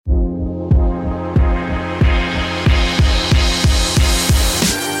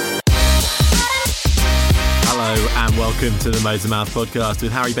And welcome to the Motormouth podcast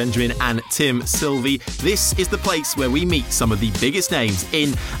with Harry Benjamin and Tim Sylvie. This is the place where we meet some of the biggest names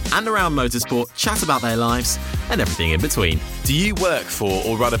in and around motorsport, chat about their lives and everything in between. Do you work for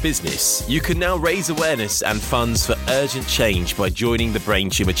or run a business? You can now raise awareness and funds for urgent change by joining the Brain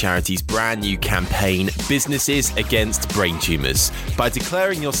Tumour Charity's brand new campaign, Businesses Against Brain Tumours. By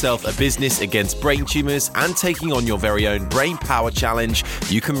declaring yourself a business against brain tumours and taking on your very own Brain Power Challenge,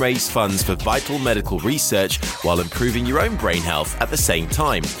 you can raise funds for vital medical research while improving your own brain health at the same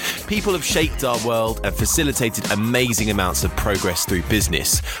time. People have shaped our world and facilitated amazing amounts of progress through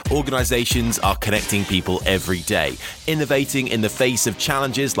business. Organisations are connecting people every day, innovating in the face of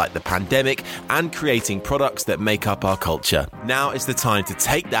challenges like the pandemic and creating products that make up our culture. Now is the time to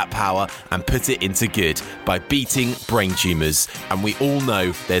take that power and put it into good by beating brain tumours. And we all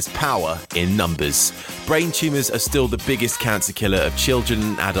know there's power in numbers. Brain tumours are still the biggest cancer killer of children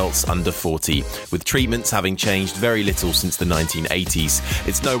and adults under 40, with treatments having changed very little since the 1980s.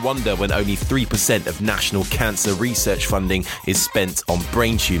 It's no wonder when only 3% of national cancer research funding is spent on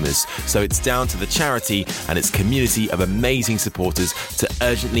brain tumours. So it's down to the charity and its community of amazing supporters to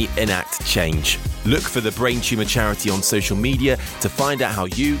urgently enact change. Look for the Brain Tumour Charity on social media to find out how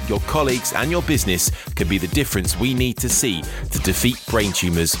you, your colleagues and your business can be the difference we need to see to defeat brain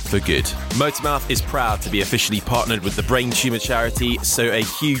tumours for good. Motormouth is proud to be officially partnered with the Brain Tumour Charity, so a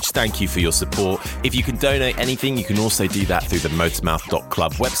huge thank you for your support. If you can donate anything, you can also do that through the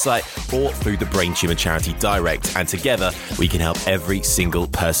motormouth.club website or through the Brain Tumour Charity Direct, and together we can help every single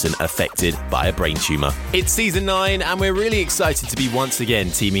person affected by a brain tumour. It's season 9 and we're really excited to be once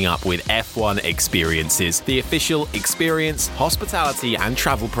again teaming up with F1 Experiences, the official experience, hospitality and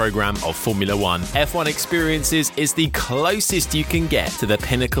travel programme of Formula One. F1 Experiences is the closest you can get to the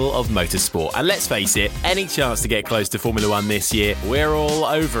pinnacle of motorsport. And let's face it, any chance to get close to Formula One this year, we're all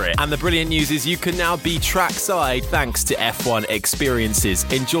over it. And the brilliant news is you can now be trackside thanks to F1 Experiences.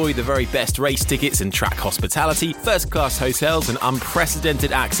 Enjoy the very best race tickets and track hospitality, first-class hotels and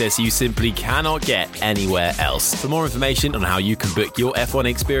unprecedented access you simply cannot get anywhere else. For more information on how you can book your F1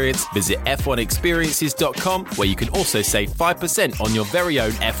 experience, visit f1experiences.com, where you can also save 5% on your very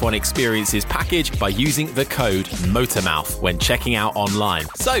own F1 Experiences package by using the code MOTORMOUTH when checking out online.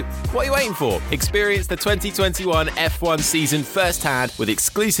 So, what are you waiting for? Experience the 2021 F1 season firsthand with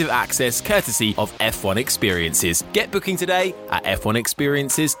exclusive access courtesy of F1 Experiences. Get booking today at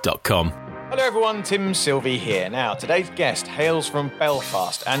f1experiences.com. Hello everyone, Tim Sylvie here. Now, today's guest hails from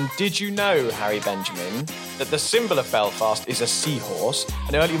Belfast, and did you know, Harry Benjamin, that the symbol of Belfast is a seahorse,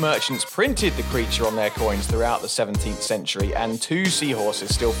 and early merchants printed the creature on their coins throughout the 17th century, and 2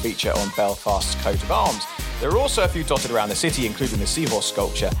 seahorses still feature on Belfast's coat of arms. There are also a few dotted around the city, including the seahorse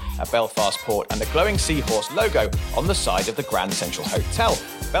sculpture at Belfast Port and the glowing seahorse logo on the side of the Grand Central Hotel.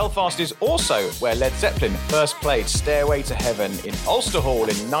 Belfast is also where Led Zeppelin first played Stairway to Heaven in Ulster Hall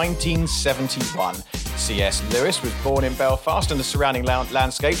in 1971. C.S. Lewis was born in Belfast, and the surrounding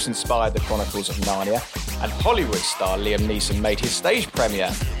landscapes inspired the Chronicles of Narnia. And Hollywood star Liam Neeson made his stage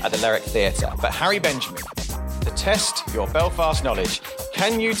premiere at the Lyric Theatre. But Harry Benjamin, to test your Belfast knowledge,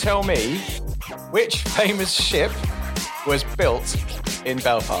 can you tell me which famous ship was built in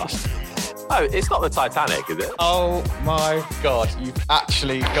Belfast? Oh, it's not the Titanic, is it? Oh my God, you've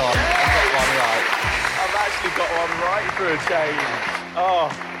actually got one right. I've actually got one right for a change.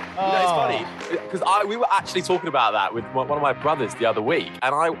 You know, it's funny, because we were actually talking about that with one of my brothers the other week,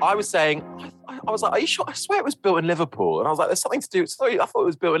 and I was saying, I was like, are you sure? I swear it was built in Liverpool. And I was like, there's something to do. Sorry, I thought it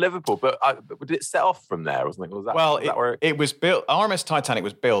was built in Liverpool, but did it set off from there or something? It was built, RMS Titanic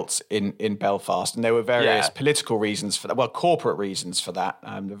was built in Belfast, and there were various political reasons for that, well, corporate reasons for that,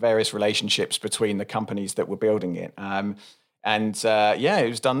 the various relationships between the companies that were building it. It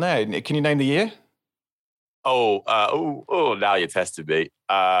was done there. Can you name the year? Now you're testing me. Do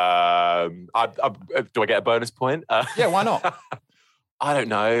I get a bonus point? Yeah, why not? I don't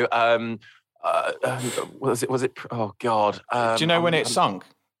know. Was it? Oh God! Do you know when it sunk?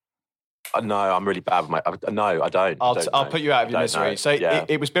 No, I'm really bad with my. No, I don't. I'll put you out of your misery. Know. So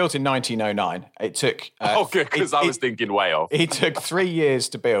it was built in 1909. It took. Good, because I was thinking way off. It took 3 years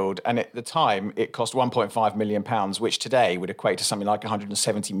to build, and at the time it cost £1.5 million, which today would equate to something like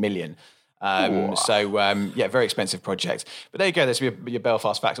 170 million. Very expensive project. But there you go. There's your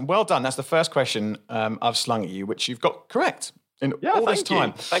Belfast facts, and well done. That's the first question I've slung at you, which you've got correct. All this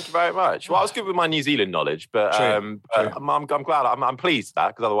time. Thank you very much. Well, I was good with my New Zealand knowledge, but True. I'm glad. I'm pleased with that,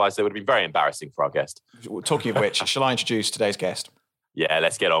 because otherwise it would have been very embarrassing for our guest. Talking of which, shall I introduce today's guest? Yeah,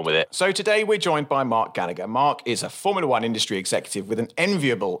 let's get on with it. So today we're joined by Mark Gallagher. Mark is a Formula One industry executive with an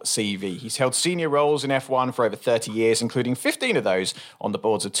enviable CV. He's held senior roles in F1 for over 30 years, including 15 of those on the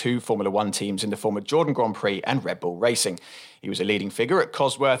boards of 2 Formula One teams in the former Jordan Grand Prix and Red Bull Racing. He was a leading figure at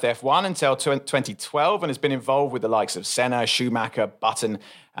Cosworth F1 until 2012 and has been involved with the likes of Senna, Schumacher, Button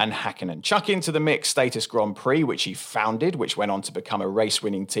and Hakkinen. Chuck into the mix Status Grand Prix, which he founded, which went on to become a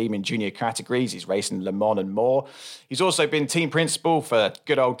race-winning team in junior categories. He's raced in Le Mans and more. He's also been team principal for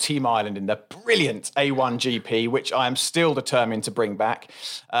good old Team Ireland in the brilliant A1 GP, which I am still determined to bring back.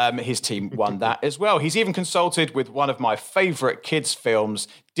 His team won that as well. He's even consulted with one of my favourite kids' films,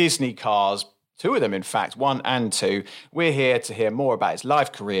 Disney Cars, 2 of them, in fact, 1 and 2. We're here to hear more about his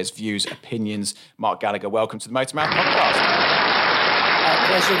life, careers, views, opinions. Mark Gallagher, welcome to the Motormouth podcast.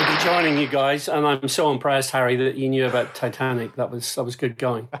 Pleasure to be joining you guys, and I'm so impressed, Harry, that you knew about Titanic. That was good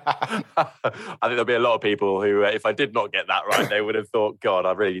going. I think there'll be a lot of people who, if I did not get that right, they would have thought, God,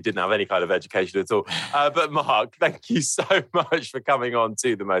 I really didn't have any kind of education at all. But Mark, thank you so much for coming on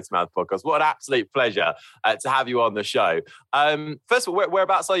to the Motormouth podcast. What an absolute pleasure to have you on the show. First of all,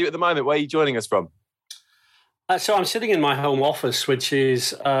 whereabouts are you at the moment? Where are you joining us from? So I'm sitting in my home office, which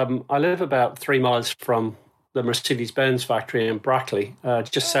is, I live about 3 miles from the Mercedes-Benz factory in Brackley,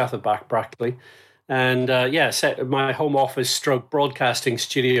 just south of Brackley. And my home office stroke broadcasting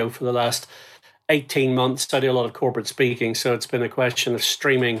studio for the last 18 months. I do a lot of corporate speaking, so it's been a question of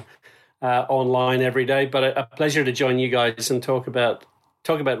streaming online every day. But a pleasure to join you guys and talk about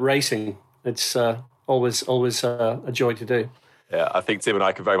racing. It's always a joy to do. Yeah, I think Tim and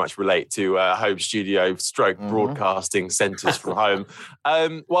I can very much relate to home studio stroke broadcasting centres from home.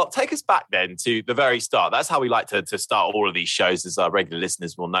 Well, take us back then to the very start. That's how we like to start all of these shows, as our regular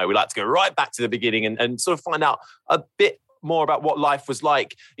listeners will know. We like to go right back to the beginning and sort of find out a bit more about what life was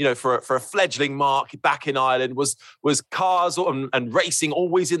like, for a fledgling Mark back in Ireland. Was cars and racing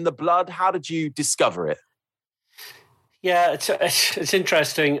always in the blood? How did you discover it? Yeah, it's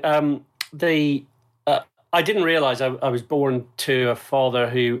interesting. I didn't realise I was born to a father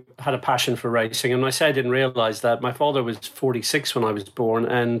who had a passion for racing. And when I say I didn't realise that, my father was 46 when I was born,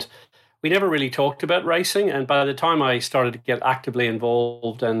 and we never really talked about racing. And by the time I started to get actively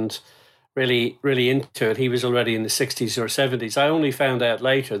involved and really, really into it, he was already in the 60s or 70s. I only found out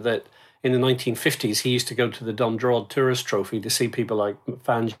later that in the 1950s, he used to go to the Dundrod Tourist Trophy to see people like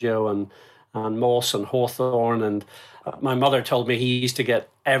Fangio and Moss and Hawthorne. And my mother told me he used to get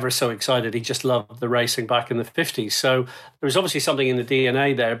ever so excited. He just loved the racing back in the 50s. So there was obviously something in the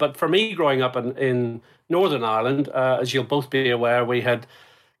DNA there. But for me, growing up in Northern Ireland, as you'll both be aware, we had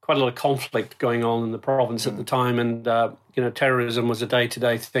quite a lot of conflict going on in the province at the time. And, terrorism was a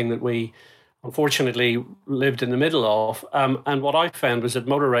day-to-day thing that we unfortunately lived in the middle of. And what I found was that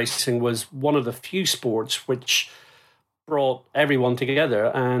motor racing was one of the few sports which brought everyone together.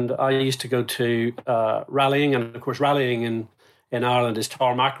 And I used to go to rallying, and of course rallying in Ireland is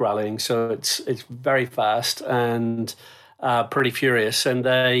tarmac rallying, so it's very fast and pretty furious. And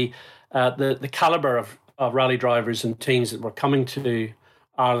the caliber of rally drivers and teams that were coming to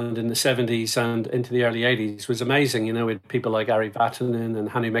Ireland in the 70s and into the early 80s was amazing. With people like Ari Vatanen and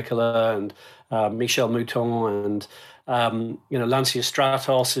Hannu Mikkola and Michel Mouton and Lancia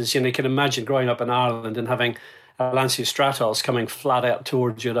Stratos. You can imagine growing up in Ireland and having Lancia Stratos coming flat out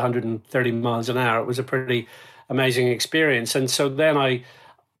towards you at 130 miles an hour. It was a pretty amazing experience. And so then I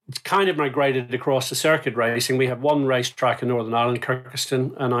kind of migrated across the circuit racing. We have one racetrack in Northern Ireland,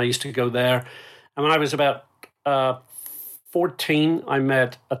 Kirkeston, and I used to go there. And when I was about 14, I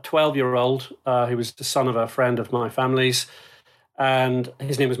met a 12-year-old who was the son of a friend of my family's, and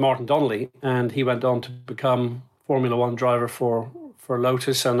his name was Martin Donnelly, and he went on to become Formula One driver for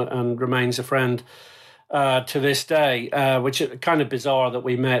Lotus and remains a friend to this day, which is kind of bizarre that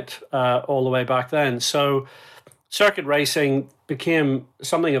we met all the way back then. So circuit racing became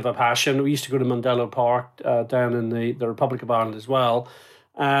something of a passion. We used to go to Mondello Park down in the Republic of Ireland as well.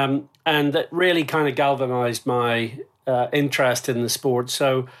 And that really kind of galvanised my interest in the sport.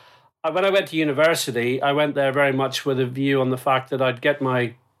 So when I went to university, I went there very much with a view on the fact that I'd get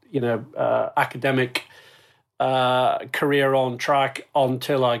my academic career on track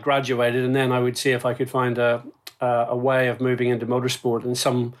until I graduated, and then I would see if I could find a way of moving into motorsport in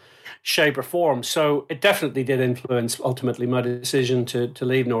some shape or form. So it definitely did influence ultimately my decision to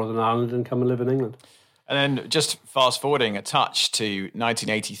leave Northern Ireland and come and live in England. And then just fast forwarding a touch to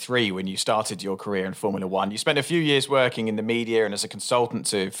 1983 when you started your career in Formula One. You spent a few years working in the media and as a consultant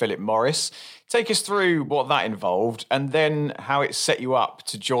to Philip Morris. Take us through what that involved and then how it set you up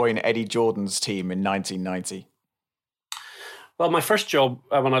to join Eddie Jordan's team in 1990. Well, my first job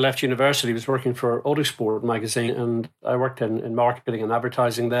when I left university was working for Autosport magazine, and I worked in marketing and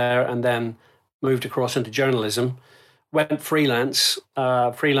advertising there, and then moved across into journalism. Went freelance,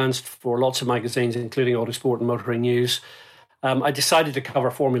 freelanced for lots of magazines, including Autosport and Motoring News. I decided to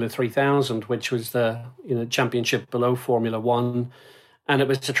cover Formula 3000, which was the championship below Formula One, and it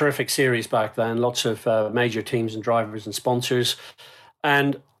was a terrific series back then. Lots of major teams and drivers and sponsors,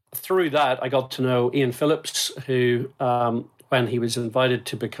 and through that, I got to know Ian Phillips, who, when he was invited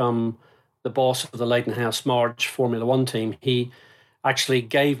to become the boss of the Leighton House March Formula One team, he actually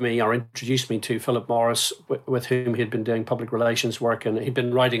gave me or introduced me to Philip Morris, with whom he had been doing public relations work, and he'd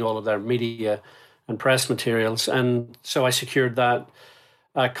been writing all of their media and press materials. And so I secured that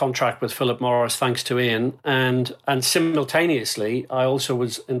contract with Philip Morris thanks to Ian. And simultaneously, I also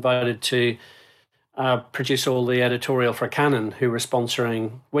was invited to produce all the editorial for Canon, who were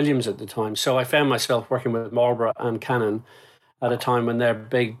sponsoring Williams at the time. So I found myself working with Marlboro and Canon at a time when their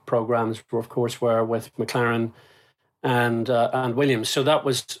big programs were, of course, were with McLaren and Williams. So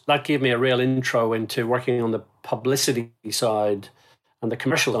that gave me a real intro into working on the publicity side and the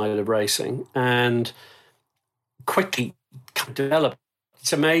commercial side of racing, and quickly developed.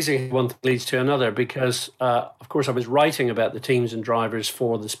 It's amazing one thing leads to another, because, of course, I was writing about the teams and drivers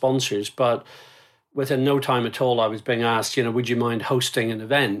for the sponsors, but within no time at all, I was being asked, would you mind hosting an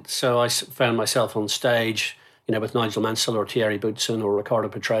event? So I found myself on stage, with Nigel Mansell or Thierry Boutsen or Riccardo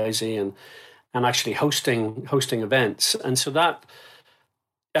Patrese, and actually hosting events. And so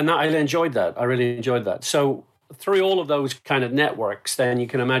I enjoyed that. I really enjoyed that. So through all of those kind of networks, then you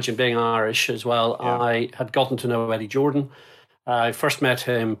can imagine, being Irish as well, yeah. I had gotten to know Eddie Jordan. I first met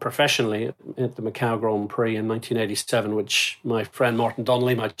him professionally at the Macau Grand Prix in 1987, which my friend Martin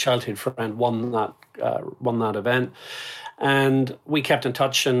Donnelly, my childhood friend, won that event. And we kept in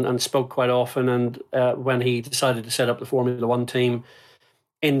touch and spoke quite often. And when he decided to set up the Formula One team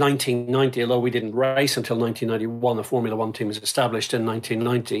in 1990, although we didn't race until 1991, the Formula One team was established in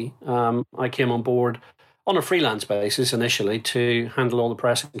 1990. I came on board on a freelance basis initially to handle all the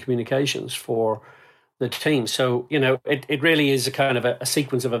press and communications for the team. So, it really is a kind of a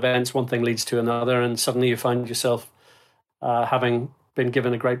sequence of events. One thing leads to another, and suddenly you find yourself having been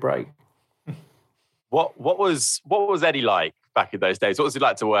given a great break. What was Eddie like back in those days? What was he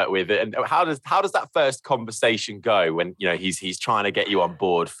like to work with? And how does that first conversation go when he's trying to get you on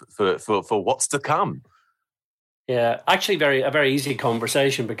board for what's to come? Yeah, actually, a very easy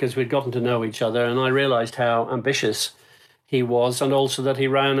conversation, because we'd gotten to know each other, and I realised how ambitious he was, and also that he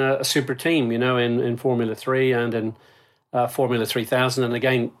ran a super team, in Formula 3 and in Formula 3000. And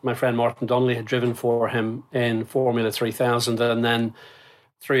again, my friend Martin Donnelly had driven for him in Formula 3000, and then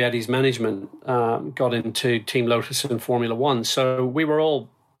through Eddie's management got into Team Lotus in Formula 1. So we were all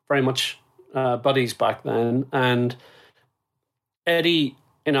very much buddies back then. And Eddie,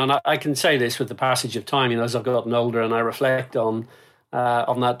 and I can say this with the passage of time, as I've gotten older and I reflect on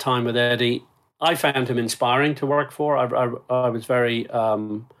that time with Eddie, I found him inspiring to work for. I was very,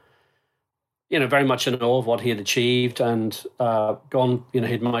 very much in awe of what he had achieved, and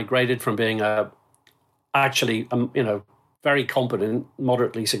he'd migrated from being very competent,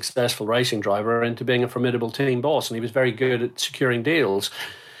 moderately successful racing driver into being a formidable team boss, and he was very good at securing deals.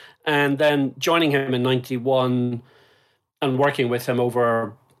 And then joining him in 91 and working with him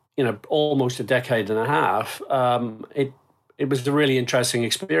over, almost a decade and a half, it was a really interesting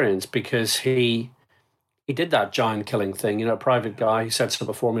experience, because he did that giant killing thing. A private guy, he sets up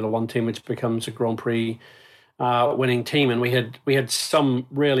a Formula One team, which becomes a Grand Prix winning team, and we had some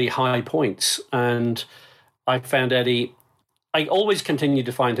really high points. And I found Eddie, I always continued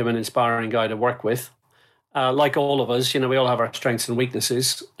to find him an inspiring guy to work with. Like all of us, we all have our strengths and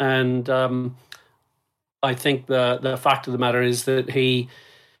weaknesses. And I think the fact of the matter is that he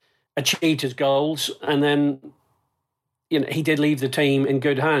achieved his goals, and then he did leave the team in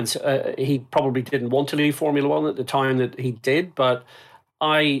good hands. He probably didn't want to leave Formula One at the time that he did, but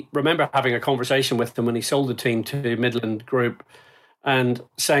I remember having a conversation with him when he sold the team to Midland Group, and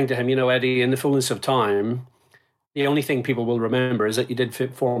saying to him, Eddie, in the fullness of time, the only thing people will remember is that you did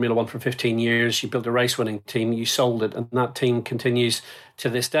Formula One for 15 years, you built a race-winning team, you sold it, and that team continues to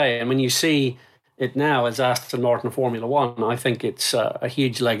this day. And when you see it now as Aston Martin Formula One, I think it's a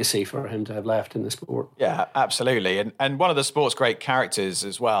huge legacy for him to have left in the sport. Yeah, absolutely. And one of the sport's great characters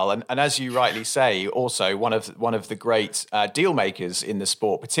as well. And as you rightly say, also one of the great deal makers in the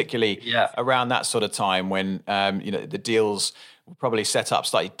sport, particularly around that sort of time when the deals were probably set up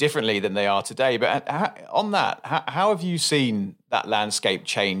slightly differently than they are today. But on that, how have you seen that landscape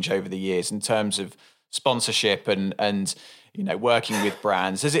change over the years in terms of sponsorship and working with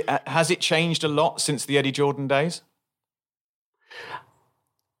brands? Has it changed a lot since the Eddie Jordan days?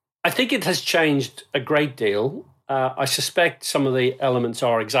 I think it has changed a great deal. I suspect some of the elements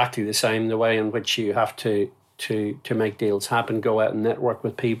are exactly the same, the way in which you have to make deals happen, go out and network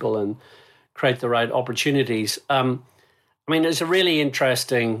with people and create the right opportunities. I mean, there's a really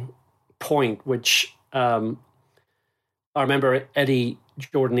interesting point, which I remember Eddie,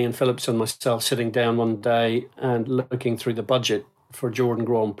 Jordan, Ian Phillips and myself sitting down one day and looking through the budget for Jordan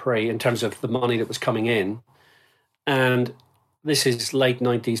Grand Prix in terms of the money that was coming in. And this is late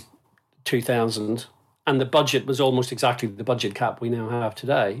 90s, 2000, and the budget was almost exactly the budget cap we now have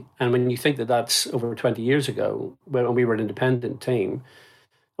today. And when you think that that's over 20 years ago, when we were an independent team,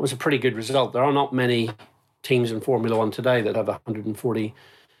 it was a pretty good result. There are not many teams in Formula One today that have $140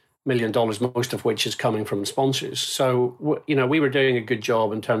 million, most of which is coming from sponsors. So, we were doing a good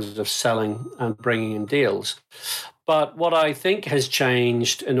job in terms of selling and bringing in deals. But what I think has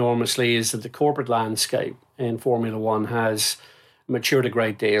changed enormously is that the corporate landscape in Formula One has matured a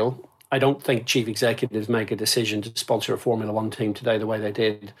great deal. I don't think chief executives make a decision to sponsor a Formula One team today the way they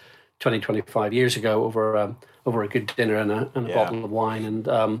did 20, 25 years ago over a good dinner and a bottle of wine and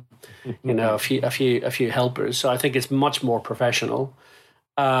a few helpers. So I think it's much more professional.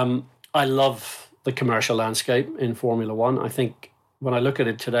 I love the commercial landscape in Formula One. I think when I look at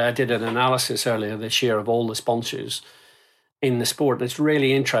it today, I did an analysis earlier this year of all the sponsors in the sport. And it's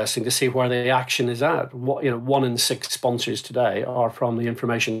really interesting to see where the action is at. 1 in 6 sponsors today are from the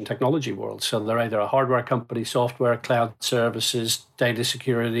information technology world. So they're either a hardware company, software, cloud services, data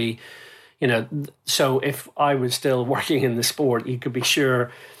security. So if I was still working in the sport, you could be sure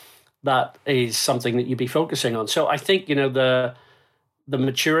that is something that you'd be focusing on. So I think, the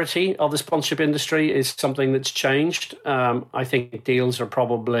maturity of the sponsorship industry is something that's changed. I think deals are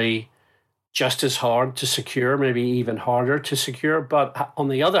probably just as hard to secure, maybe even harder to secure. But on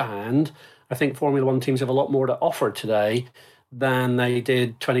the other hand, I think Formula One teams have a lot more to offer today than they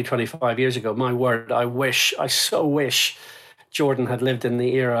did 20, 25 years ago. My word, I so wish Jordan had lived in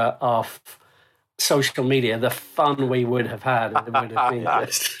the era of social media. The fun we would have had, it would have been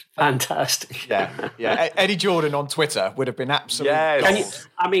just fantastic. Yeah. Eddie Jordan on Twitter would have been absolutely gold.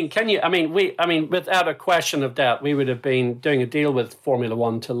 Without a question of doubt, we would have been doing a deal with Formula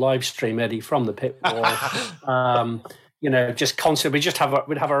One to live stream Eddie from the pit wall. Just constantly.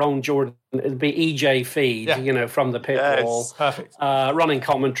 We'd have our own Jordan. It'd be EJ feed, from the pit wall. Perfect. Running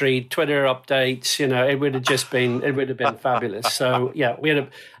commentary, Twitter updates. It would have been fabulous. So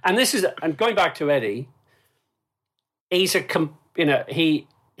and going back to Eddie, he's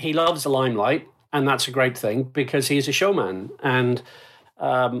he loves the limelight, and that's a great thing because he's a showman, and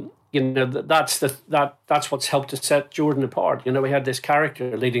that's what's helped to set Jordan apart. We had this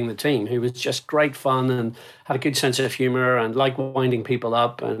character leading the team who was just great fun and had a good sense of humor and liked winding people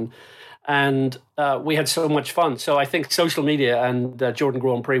up, and we had so much fun. So I think social media and Jordan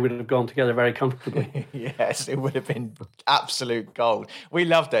Grand Prix would have gone together very comfortably. Yes, it would have been absolute gold. We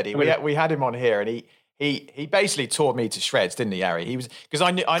loved Eddie. We had him on here, and he basically tore me to shreds, didn't he, Harry? He was, because I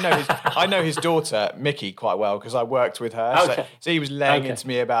know his daughter Mickey quite well because I worked with her. Okay. So he was laying into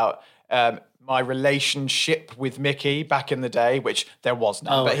me about my relationship with Mickey back in the day, which there was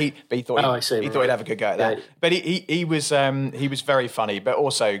none. But he thought he'd have a good go at that. But he was very funny, but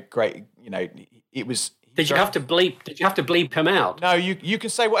also great. It was. Did you have to bleep him out? No, you can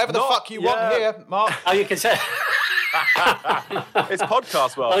say whatever the fuck you want here, Mark. Oh, you can say. It's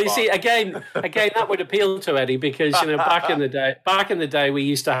podcast world. Well, you see, again, that would appeal to Eddie because back in the day, we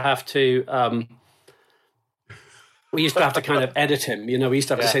used to have to kind of edit him. We used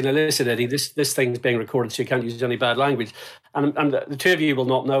to have to say, "No, listen, Eddie, this thing's being recorded, so you can't use any bad language." And the two of you will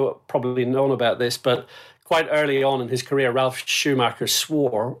not probably known about this, but quite early on in his career, Ralph Schumacher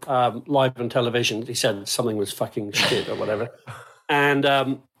swore live on television. He said something was fucking shit or whatever, and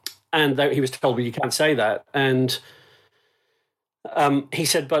he was told, "Well, you can't say that," and he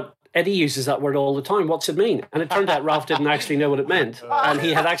said, "But Eddie uses that word all the time. What's it mean?" And it turned out Ralph didn't actually know what it meant. And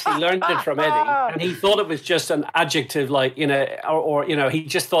he had actually learned it from Eddie. And he thought it was just an adjective, like, or he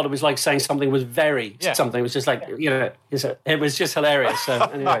just thought it was like saying something was very something. It was just like, it was just hilarious. So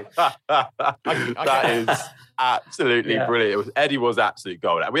anyway. That is absolutely brilliant. Eddie was absolute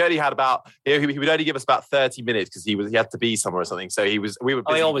gold. We only had he would only give us about 30 minutes because he had to be somewhere or something. So we were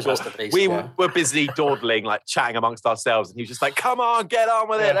busy. He always has to be. We were busy dawdling, like chatting amongst ourselves, and he was just like, "Come on, get on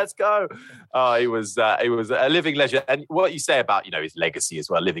with it, let's go." It was a living legend. And what you say about his legacy as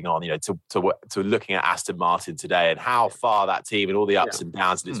well, living on, to looking at Aston Martin today and how far that team and all the ups and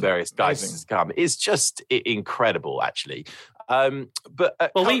downs and its various guys has come is just incredible, actually. I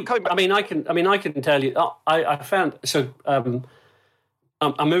can tell you. I found so.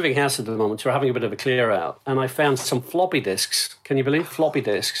 I'm moving house at the moment, so we're having a bit of a clear out, and I found some floppy disks. Can you believe floppy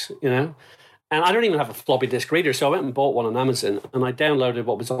disks? And I don't even have a floppy disk reader, so I went and bought one on Amazon, and I downloaded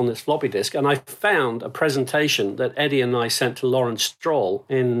what was on this floppy disk, and I found a presentation that Eddie and I sent to Lawrence Stroll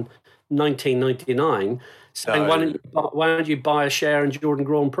in 1999, saying, why don't you buy a share in Jordan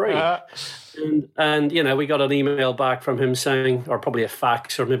Grand Prix? And we got an email back from him saying, or probably a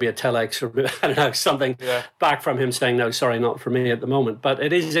fax or maybe a telex or I don't know, something back from him saying, no, sorry, not for me at the moment. But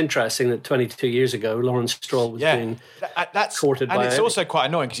it is interesting that 22 years ago, Lawrence Stroll was being courted by... And it's also quite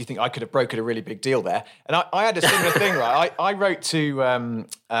annoying because you think I could have brokered a really big deal there. And I had a similar thing, right? I wrote to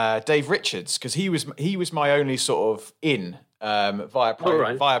Dave Richards because he was my only sort of in via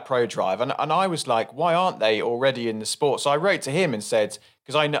Pro Drive. And I was like, why aren't they already in the sport? So I wrote to him and said...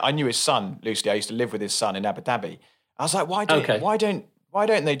 Because I knew his son loosely. I used to live with his son in Abu Dhabi. I was like, why don't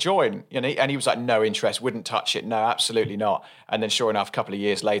they join? And he was like, no interest, wouldn't touch it. No, absolutely not. And then, sure enough, a couple of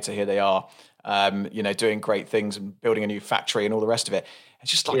years later, here they are, doing great things and building a new factory and all the rest of it.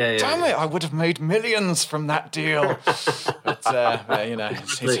 It's just like, damn it, I would have made millions from that deal. But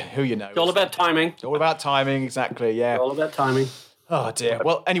it's who you know. It's all about timing. It's all about timing, exactly. Yeah, it's all about timing. Oh dear.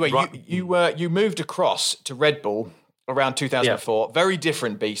 Well, anyway, you moved across to Red Bull around 2004. Yeah. Very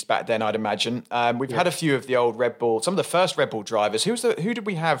different beast back then, I'd imagine. We've had a few of the old Red Bull, some of the first Red Bull drivers. Who did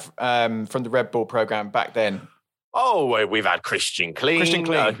we have from the Red Bull program back then? Oh, we've had Christian Clean.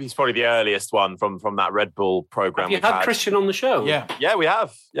 He's probably the earliest one from that Red Bull program. Have you had Christian on the show? Yeah, we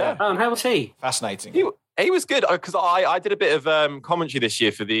have. Yeah. And how was he? Fascinating. He was good because I did a bit of commentary this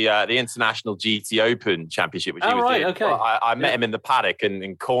year for the International GT Open Championship, which he was doing. Okay. I met him in the paddock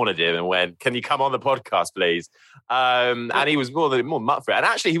and cornered him and went, "Can you come on the podcast, please?" And he was more up for it. And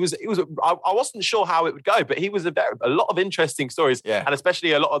actually, he was. I wasn't sure how it would go, but he was a lot of interesting stories, and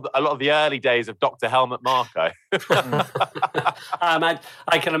especially a lot of the early days of Dr. Helmut Marko. I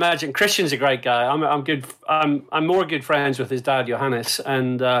can imagine. Christian's a great guy. I'm good. I'm more good friends with his dad, Johannes,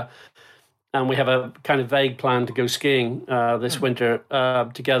 and we have a kind of vague plan to go skiing this winter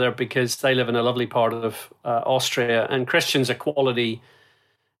together because they live in a lovely part of Austria. And Christian's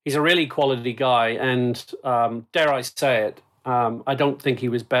he's a really quality guy. And dare I say it, I don't think he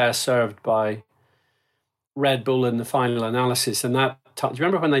was best served by Red Bull in the final analysis. And that, do you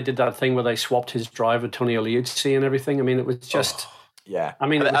remember when they did that thing where they swapped his driver, Tony Liuzzi, and everything? I mean, it was just... Yeah. I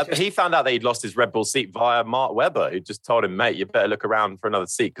mean, he found out that he'd lost his Red Bull seat via Mark Webber, who just told him, mate, you better look around for another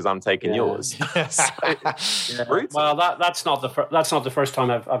seat because I'm taking yours. Well, that's not the first time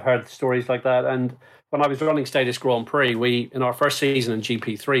I've heard stories like that. And when I was running Status Grand Prix, in our first season in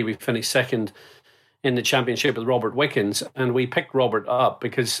GP3, we finished second in the championship with Robert Wickens, and we picked Robert up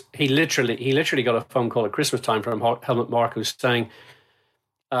because he literally got a phone call at Christmas time from Helmut Marko saying,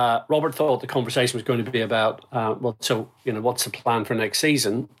 Robert thought the conversation was going to be about, what's the plan for next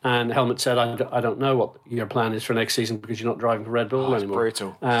season? And Helmut said, I don't know what your plan is for next season because you're not driving for Red Bull anymore.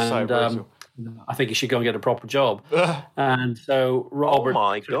 Brutal. And, so brutal. I think you should go and get a proper job. And so Robert... Oh,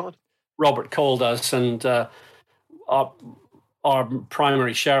 my God. Robert called us and our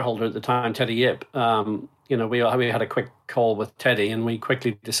primary shareholder at the time, Teddy Yip, we had a quick call with Teddy and we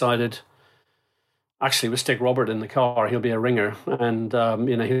quickly decided... Actually, we'll stick Robert in the car. He'll be a ringer, and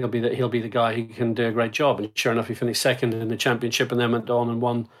he'll be the guy who can do a great job. And sure enough, he finished second in the championship, and then went on and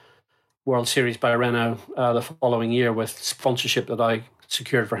won World Series by Renault the following year with sponsorship that I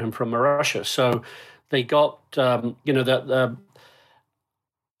secured for him from Russia. So they got I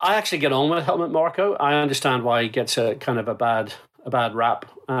actually get on with Helmut Marko. I understand why he gets a kind of a bad rap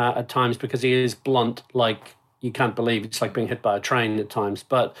at times because he is blunt, like you can't believe. It's like being hit by a train at times,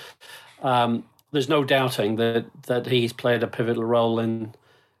 but. There's no doubting that he's played a pivotal role in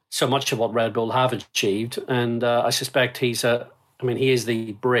so much of what Red Bull have achieved, and I suspect he is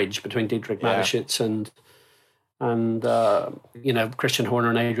the bridge between Dietrich Mateschitz and Christian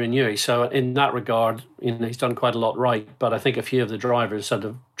Horner and Adrian Newey. So in that regard, he's done quite a lot right. But I think a few of the drivers that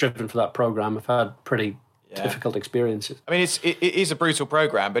have driven for that program have had pretty difficult experiences. I mean, it is a brutal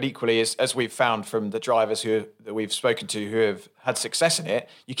program, but equally, as we've found from the drivers that we've spoken to who have had success in it,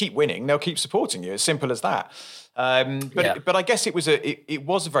 you keep winning, they'll keep supporting you. As simple as that. But I guess it was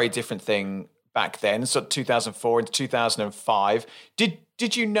a very different thing back then. So 2004 into 2005.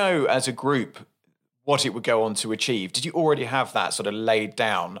 Did you know as a group what it would go on to achieve? Did you already have that sort of laid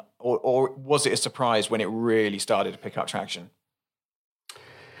down, or was it a surprise when it really started to pick up traction?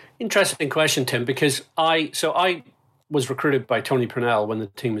 Interesting question, Tim, because I was recruited by Tony Purnell when the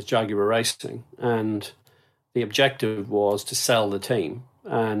team was Jaguar Racing, and the objective was to sell the team,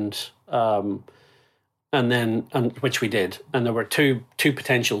 and which we did. And there were two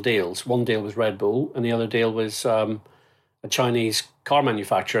potential deals. One deal was Red Bull, and the other deal was a Chinese car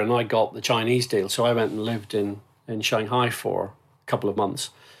manufacturer, and I got the Chinese deal. So I went and lived in Shanghai for a couple of months,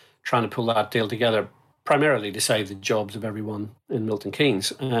 trying to pull that deal together, primarily to save the jobs of everyone in Milton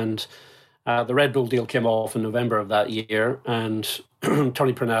Keynes. And the Red Bull deal came off in November of that year, and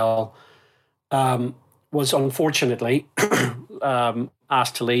Tony Purnell was unfortunately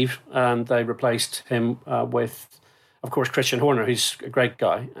asked to leave, and they replaced him with, of course, Christian Horner, who's a great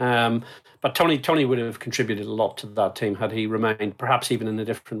guy. But Tony would have contributed a lot to that team had he remained, perhaps even in a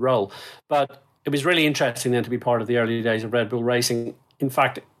different role. But it was really interesting then to be part of the early days of Red Bull Racing. In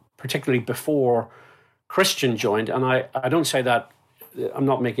fact, particularly before Christian joined, and I don't say that, I'm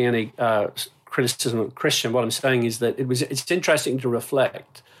not making any criticism of Christian. What I'm saying is that it's interesting to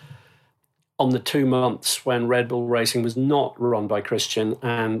reflect on the 2 months when Red Bull Racing was not run by Christian,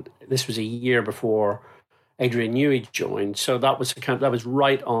 and this was a year before Adrian Newey joined. So that was kind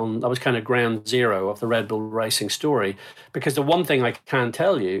of ground zero of the Red Bull Racing story. Because the one thing I can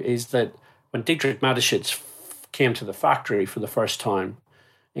tell you is that when Dietrich Mateschitz came to the factory for the first time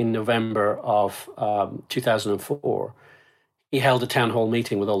in November of 2004, he held a town hall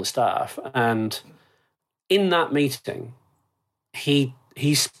meeting with all the staff, and in that meeting, he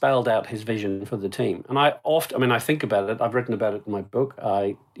spelled out his vision for the team. And I think about it. I've written about it in my book.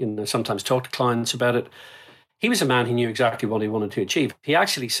 I sometimes talk to clients about it. He was a man who knew exactly what he wanted to achieve. He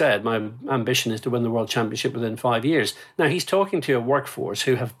actually said, my ambition is to win the World Championship within 5 years. Now, he's talking to a workforce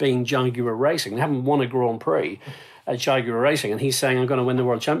who have been Jaguar Racing. They haven't won a Grand Prix at Jaguar Racing. And he's saying, I'm going to win the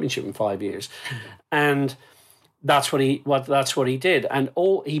World Championship in 5 years. And that's what he did. And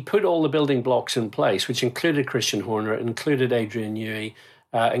he put all the building blocks in place, which included Christian Horner, included Adrian Newey,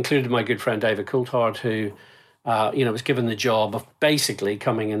 included my good friend David Coulthard, who was given the job of basically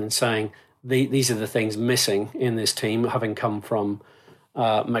coming in and saying, these are the things missing in this team, having come from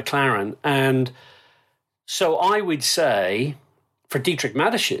McLaren. And so I would say for Dietrich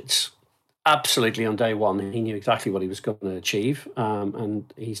Mateschitz, absolutely on day one, he knew exactly what he was going to achieve.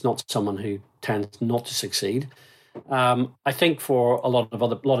 And he's not someone who tends not to succeed. I think for a lot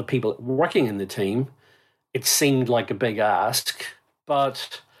of people working in the team, it seemed like a big ask.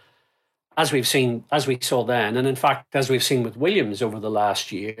 But as we saw then, and in fact, as we've seen with Williams over the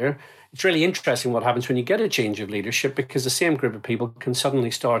last year, it's really interesting what happens when you get a change of leadership, because the same group of people can suddenly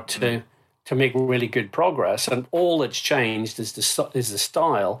start to make really good progress, and all that's changed is the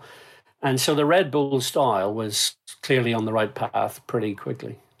style. And so the Red Bull style was clearly on the right path pretty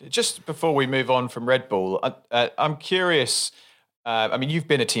quickly. Just before we move on from Red Bull, I'm curious. You've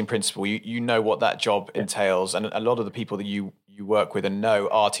been a team principal. You know what that job entails, and a lot of the people that you work with and know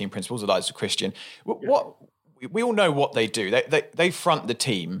are team principals, the likes of Christian. We all know what they do. They front the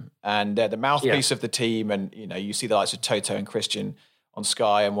team, and they're the mouthpiece of the team. And you see the likes of Toto and Christian on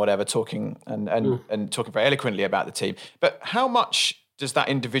Sky and whatever, talking and talking very eloquently about the team. But how much does that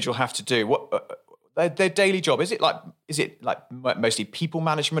individual have to do? What their daily job is it like mostly people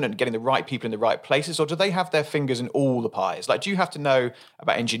management and getting the right people in the right places, or do they have their fingers in all the pies? Like, do you have to know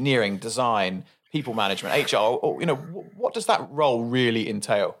about engineering, design, people management, HR, or what does that role really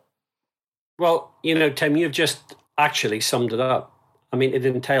entail? Well, Tim, you've just actually summed it up. I mean, it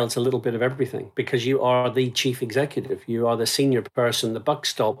entails a little bit of everything, because you are the chief executive. You are the senior person. The buck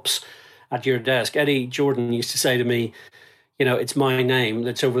stops at your desk. Eddie Jordan used to say to me, it's my name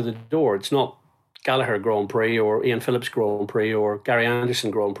that's over the door. It's not Gallagher Grand Prix or Ian Phillips Grand Prix or Gary Anderson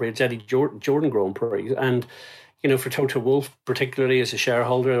Grand Prix. It's Eddie Jordan Grand Prix. And, for Toto Wolff, particularly as a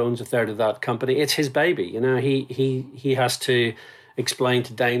shareholder, owns a third of that company. It's his baby. He has to explain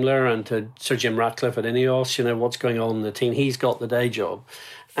to Daimler and to Sir Jim Ratcliffe at Ineos, what's going on in the team. He's got the day job.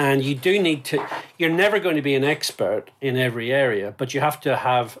 And you do need to, you're never going to be an expert in every area, but you have to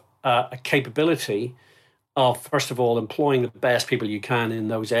have a capability of, first of all, employing the best people you can in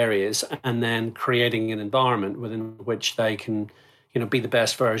those areas, and then creating an environment within which they can, be the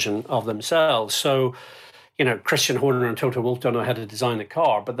best version of themselves. So, Christian Horner and Toto Wolff don't know how to design a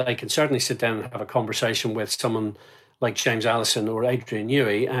car, but they can certainly sit down and have a conversation with someone like James Allison or Adrian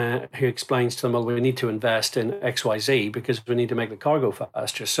Newey, who explains to them, well, we need to invest in XYZ because we need to make the car go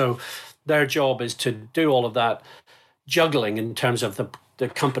faster. So their job is to do all of that juggling in terms of the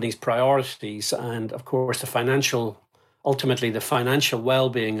company's priorities, and of course ultimately the financial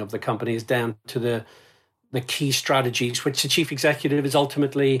well-being of the company is down to the key strategies which the chief executive is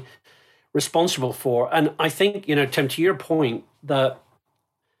ultimately responsible for. And I think, Tim, to your point, that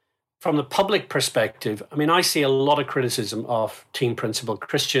from the public perspective, I see a lot of criticism of team principal.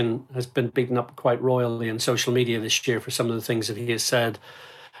 Christian has been beaten up quite royally in social media this year for some of the things that he has said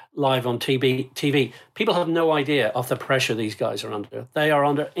live on TV. People have no idea of the pressure these guys are under. They are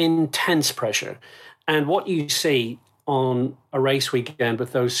under intense pressure. And what you see on a race weekend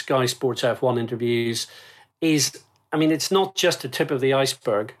with those Sky Sports F1 interviews is, I mean, it's not just the tip of the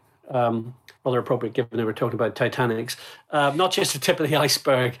iceberg. Rather appropriate given they were talking about Titanics. Not just the tip of the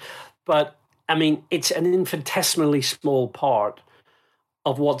iceberg, but I mean, it's an infinitesimally small part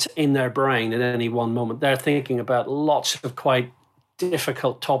of what's in their brain at any one moment. They're thinking about lots of quite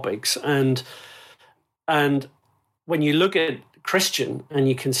difficult topics. And when you look at Christian and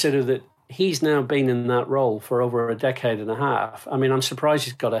you consider that he's now been in that role for over a decade and a half, I mean, I'm surprised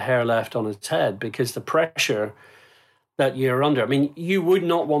he's got a hair left on his head, because the pressure that you're under. I mean, you would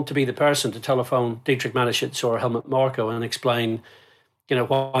not want to be the person to telephone Dietrich Mateschitz or Helmut Marko and explain,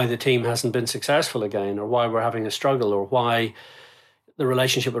 why the team hasn't been successful again, or why we're having a struggle, or why the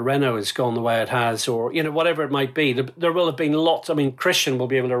relationship with Renault has gone the way it has, or, whatever it might be. There will have been lots. I mean, Christian will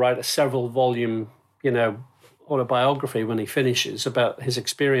be able to write a several volume, autobiography when he finishes about his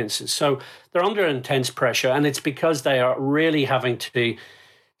experiences. So they're under intense pressure, and it's because they are really having to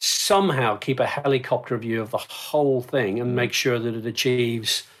somehow keep a helicopter view of the whole thing and make sure that it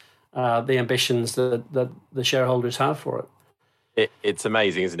achieves the ambitions that the shareholders have for it. It's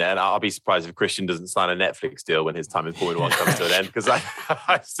amazing, isn't it? And I'll be surprised if Christian doesn't sign a Netflix deal when his time in Formula One comes to an end, because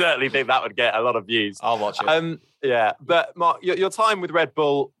I certainly think that would get a lot of views. I'll watch it. Yeah, but Mark, your time with Red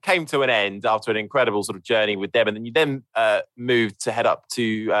Bull came to an end after an incredible sort of journey with them, and then you moved to head up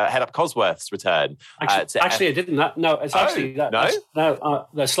Cosworth's return. Actually, I didn't. No, it's actually that. No,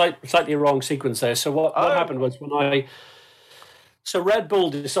 there's slightly wrong sequence there. So what happened was So Red Bull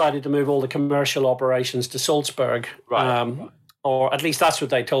decided to move all the commercial operations to Salzburg. Right. Or at least that's what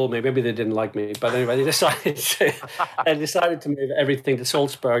they told me. Maybe they didn't like me, but anyway, they decided to move everything to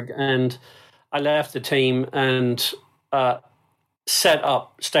Salzburg, and I left the team and set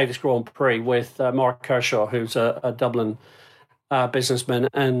up Status Grand Prix with Mark Kershaw, who's a Dublin businessman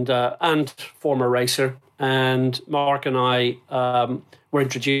and former racer. And Mark and I were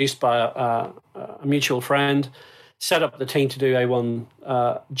introduced by a mutual friend, set up the team to do A1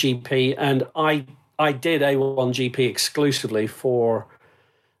 GP, and I did A1 GP exclusively for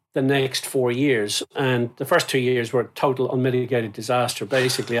the next 4 years. And the first 2 years were a total unmitigated disaster.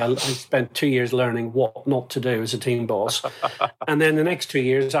 Basically, I spent 2 years learning what not to do as a team boss. And then the next 2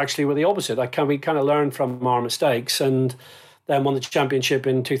 years actually were the opposite. We kind of learned from our mistakes, and then won the championship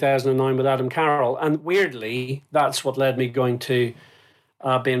in 2009 with Adam Carroll. And weirdly, that's what led me going to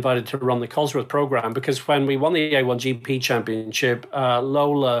be invited to run the Cosworth program, because when we won the A1 GP championship,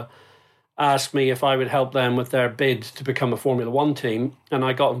 Lola asked me if I would help them with their bid to become a Formula One team, and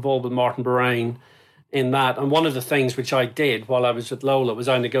I got involved with Martin Bahrain in that. And one of the things which I did while I was at Lola was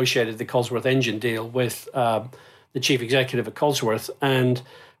I negotiated the Cosworth engine deal with the chief executive at Cosworth. And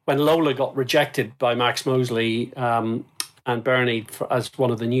when Lola got rejected by Max Mosley and Bernie as one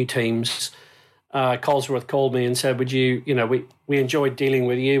of the new teams, Cosworth called me and said, would you, we enjoyed dealing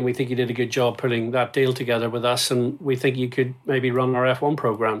with you, and we think you did a good job putting that deal together with us, and we think you could maybe run our F1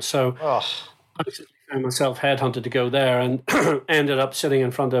 program. So I found myself headhunted to go there, and ended up sitting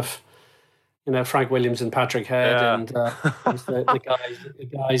in front of, Frank Williams and Patrick Head, and the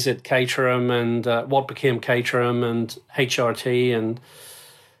guys at Caterham, and what became Caterham, and HRT, and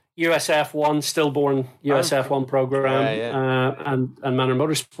USF1, stillborn USF1 program, and Manor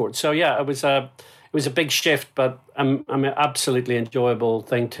Motorsport. So it was a big shift, but an absolutely enjoyable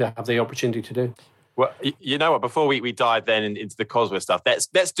thing to have the opportunity to do. Well, you know what? Before we dive then into the Cosworth stuff,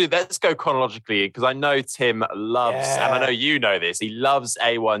 let's go chronologically, because I know Tim loves, and I know you know this, he loves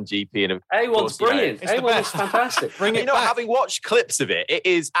A1 GP. And A1's brilliant. A1 is fantastic. Bring it back. Having watched clips of it, it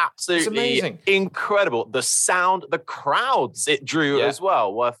is absolutely incredible. The sound, the crowds it drew as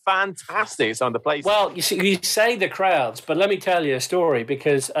well were fantastic. Some of the places. Well, you say the crowds, but let me tell you a story,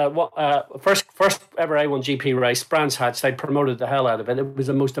 because first ever A1 GP race, Brands Hatch, they promoted the hell out of it. It was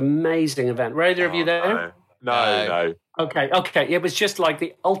the most amazing event. Were either of you there? No. Okay. It was just like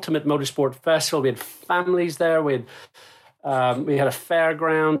the ultimate motorsport festival. We had families there. We had a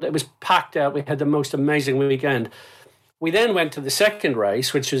fairground. It was packed out. We had the most amazing weekend. We then went to the second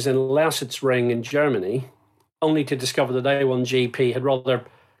race, which was in Lausitzring in Germany, only to discover that A1 GP had rather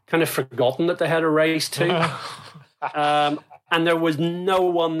kind of forgotten that they had a race too. And there was no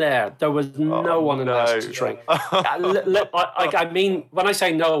one there. There was no one in Lausitzring. I mean, when I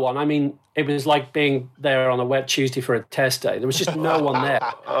say no one, I mean it was like being there on a wet Tuesday for a test day. There was just no one there.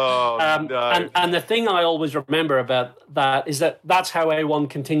 And the thing I always remember about that is that that's how A1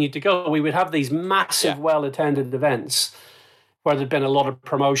 continued to go. We would have these massive, well-attended events where there'd been a lot of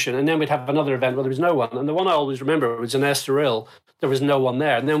promotion, and then we'd have another event where there was no one. And the one I always remember was in Estoril. There was no one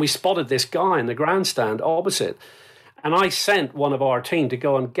there. And then we spotted this guy in the grandstand opposite. And I sent one of our team to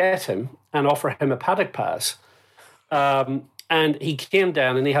go and get him and offer him a paddock pass. And he came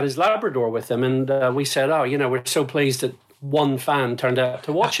down and he had his Labrador with him. And we said, oh, we're so pleased that one fan turned out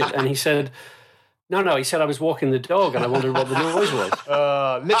to watch it. And he said, no, he said, I was walking the dog and I wondered what the noise was.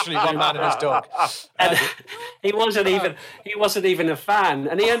 Literally one man and his dog. And he wasn't even a fan.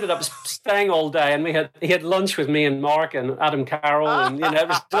 And he ended up staying all day. And he had lunch with me and Mark and Adam Carroll. And, it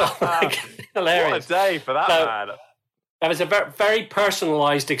was hilarious. What a day for that man. That was a very, very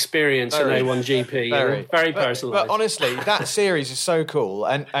personalised experience in A1GP. Very personalised. But honestly, that series is so cool.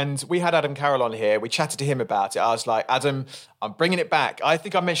 And we had Adam Carroll on here. We chatted to him about it. I was like, Adam, I'm bringing it back. I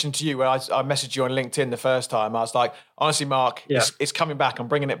think I mentioned to you when I messaged you on LinkedIn the first time. I was like, honestly, Mark, it's coming back. I'm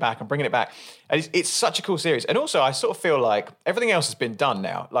bringing it back. And it's such a cool series. And also, I sort of feel like everything else has been done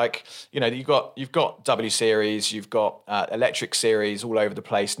now. Like, you've got W Series, you've got electric series all over the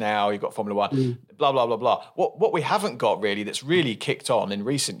place now. You've got Formula One, blah, blah, blah, blah. What we haven't got really that's really kicked on in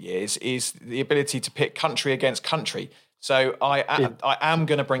recent years is the ability to pit country against country. So I am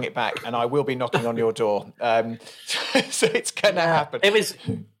going to bring it back, and I will be knocking on your door. So it's going to happen.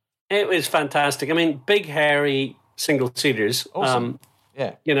 It was fantastic. I mean, big, hairy single-seaters. Awesome.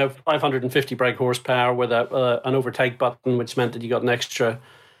 550 brake horsepower with an overtake button, which meant that you got an extra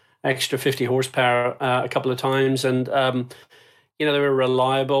 50 horsepower a couple of times. And, they were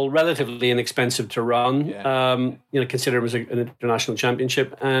reliable, relatively inexpensive to run, considering it was an international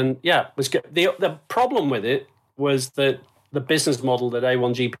championship. And, it was good. The problem with it was that the business model that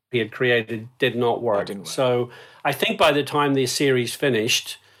A1GP had created did not work. So I think by the time the series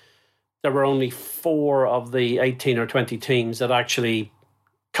finished, there were only 4 of the 18 or 20 teams that actually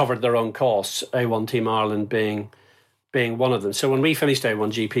covered their own costs, A1 Team Ireland being one of them. So when we finished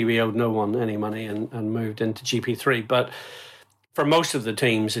A1GP, we owed no one any money and moved into GP3. But for most of the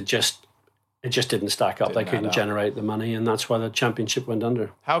teams, it just didn't stack up. They couldn't generate the money, and that's why the championship went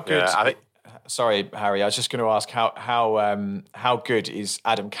under. How good... Sorry, Harry. I was just going to ask how good is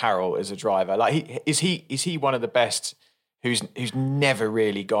Adam Carroll as a driver? Like, is he one of the best who's never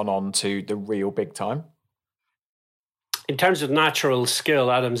really gone on to the real big time? In terms of natural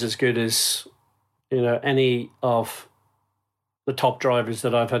skill, Adam's as good as any of the top drivers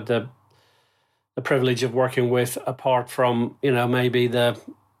that I've had the privilege of working with. Apart from maybe the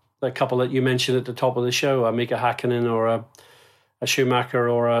couple that you mentioned at the top of the show, a Mika Hakkinen or a Schumacher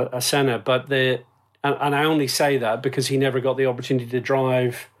or a Senna, but and I only say that because he never got the opportunity to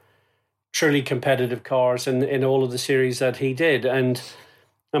drive truly competitive cars in all of the series that he did. And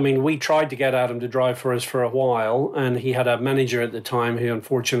I mean, we tried to get Adam to drive for us for a while, and he had a manager at the time who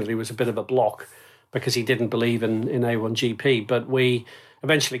unfortunately was a bit of a block because he didn't believe in A1GP. But we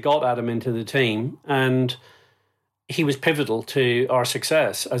eventually got Adam into the team, and he was pivotal to our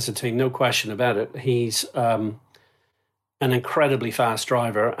success as a team, no question about it. He's an incredibly fast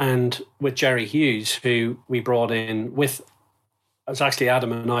driver, and with Jerry Hughes, who we brought in it was actually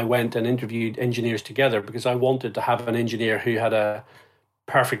Adam and I went and interviewed engineers together because I wanted to have an engineer who had a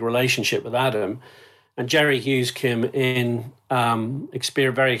perfect relationship with Adam. And Jerry Hughes came in,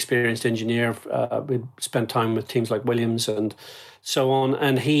 very experienced engineer. We spent time with teams like Williams and so on,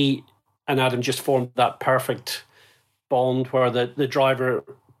 and he and Adam just formed that perfect bond where the driver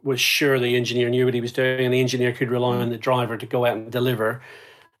was sure the engineer knew what he was doing, and the engineer could rely on the driver to go out and deliver.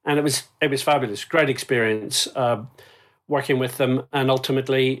 And it was fabulous, great experience working with them. And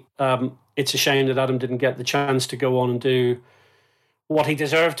ultimately, it's a shame that Adam didn't get the chance to go on and do what he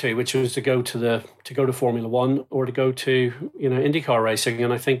deserved to, which was to go to Formula One or to go to IndyCar racing.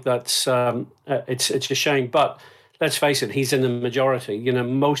 And I think that's it's a shame. But let's face it, he's in the majority.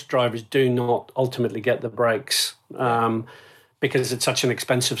 Most drivers do not ultimately get the breaks. Because it's such an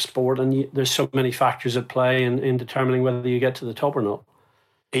expensive sport, and there's so many factors at play in determining whether you get to the top or not.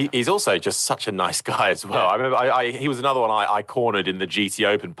 He's also just such a nice guy as well. I remember he was another one I cornered in the GT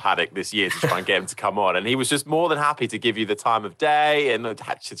Open paddock this year to try and get him to come on, and he was just more than happy to give you the time of day and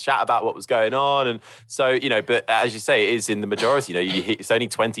to chat about what was going on. And so, but as you say, it is in the majority. It's only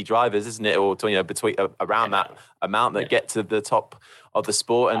 20 drivers, isn't it, or between around that amount that get to the top of the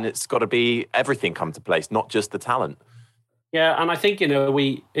sport, and it's got to be everything come to place, not just the talent. Yeah, and I think,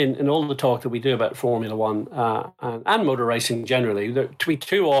 we in all the talk that we do about Formula One and motor racing generally, we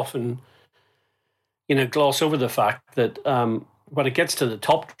too often, gloss over the fact that when it gets to the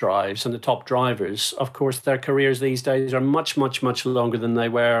top drives and the top drivers, of course, their careers these days are much, much, much longer than they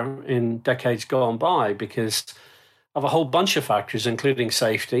were in decades gone by because of a whole bunch of factors, including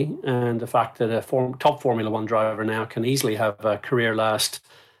safety and the fact that a top Formula One driver now can easily have a career last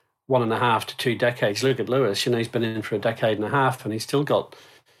 1.5 to 2 decades. Look at Lewis, he's been in for a decade and a half and he's still got,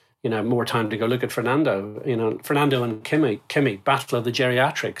 more time to go. Look at Fernando, Fernando and Kimi, battle of the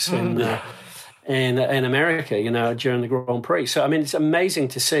geriatrics in America, during the Grand Prix. So, I mean, it's amazing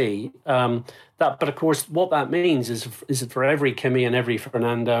to see that. But, of course, what that means is that for every Kimi and every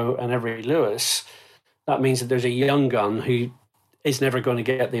Fernando and every Lewis, that means that there's a young gun who is never going to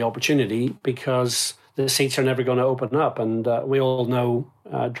get the opportunity because the seats are never going to open up. And we all know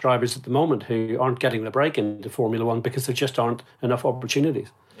drivers at the moment who aren't getting the break into Formula One because there just aren't enough opportunities.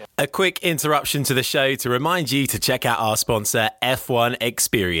 A quick interruption to the show to remind you to check out our sponsor, F1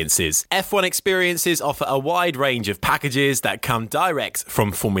 Experiences. F1 Experiences offer a wide range of packages that come direct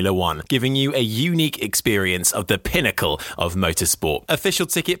from Formula One, giving you a unique experience of the pinnacle of motorsport. Official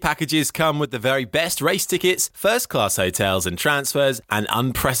ticket packages come with the very best race tickets, first-class hotels and transfers, and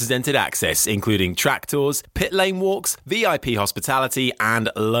unprecedented access, including track tours, pit lane walks, VIP hospitality, and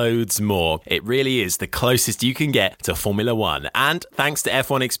loads more. It really is the closest you can get to Formula One. And thanks to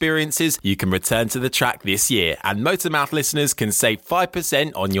F1 Experiences, you can return to the track this year, and Motormouth listeners can save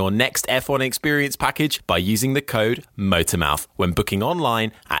 5% on your next F1 Experience package by using the code Motormouth when booking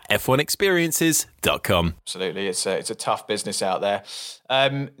online at f1experiences.com. Absolutely, it's a tough business out there.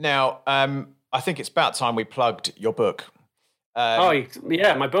 Now, I think it's about time we plugged your book. My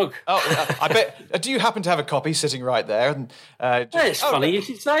book. I bet. Do you happen to have a copy sitting right there? It's funny you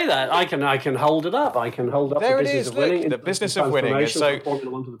should say that. I can hold it up. I can hold up there the business it is. of winning. The business of winning. So,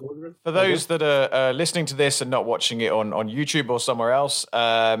 for those that are listening to this and not watching it on YouTube or somewhere else,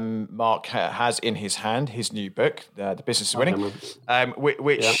 Mark has in his hand his new book, The Business of Winning,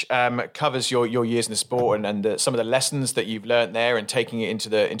 which covers your years in the sport and some of the lessons that you've learned there and taking it into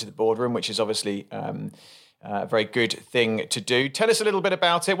the boardroom, which is obviously. A very good thing to do. Tell us a little bit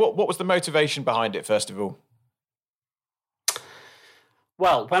about it. What was the motivation behind it, first of all?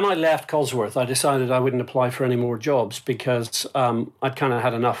 Well, when I left Cosworth, I decided I wouldn't apply for any more jobs because I'd kind of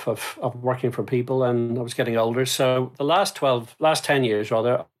had enough of working for people and I was getting older. So the last 10 years,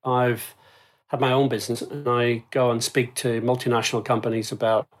 I've had my own business and I go and speak to multinational companies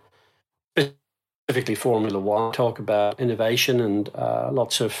about specifically Formula One, talk about innovation and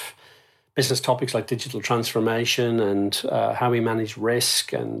lots of business topics like digital transformation and how we manage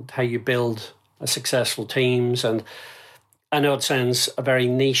risk and how you build successful teams. And I know it sounds a very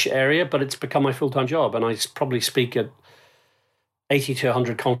niche area, but it's become my full-time job. And I probably speak at 80 to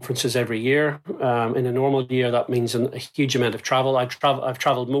 100 conferences every year. In a normal year, that means a huge amount of travel. I've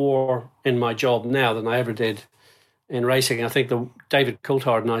traveled more in my job now than I ever did in racing. I think David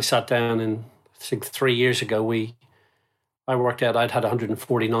Coulthard and I sat down and I think 3 years ago, I worked out I'd had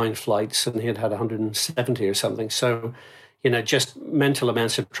 149 flights and he had 170 or something. So, just mental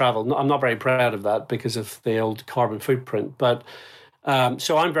amounts of travel. I'm not very proud of that because of the old carbon footprint. But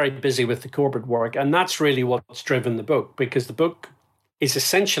so I'm very busy with the corporate work. And that's really what's driven the book, because the book is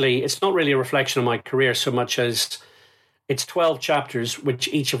essentially, it's not really a reflection of my career so much as it's 12 chapters,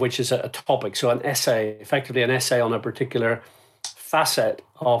 each of which is a topic. So effectively an essay on a particular facet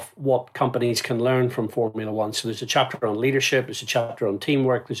of what companies can learn from Formula One. So there's a chapter on leadership, there's a chapter on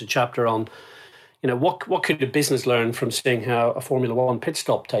teamwork, there's a chapter on, what could a business learn from seeing how a Formula One pit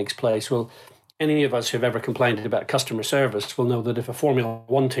stop takes place? Well, any of us who've ever complained about customer service will know that if a Formula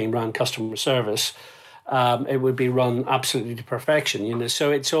One team ran customer service, it would be run absolutely to perfection.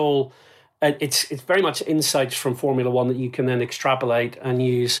 So it's very much insights from Formula One that you can then extrapolate and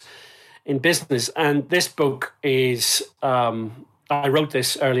use in business. And this book is. I wrote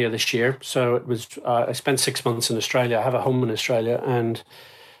this earlier this year, so it was. I spent 6 months in Australia. I have a home in Australia, and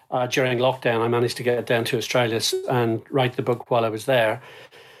during lockdown, I managed to get down to Australia and write the book while I was there.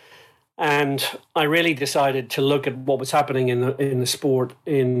 And I really decided to look at what was happening in the sport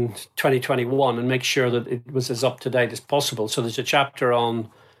in 2021 and make sure that it was as up to date as possible. So there's a chapter on,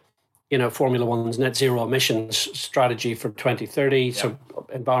 Formula One's net zero emissions strategy for 2030. Yeah. So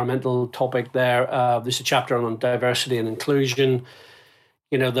environmental topic there. There's a chapter on diversity and inclusion.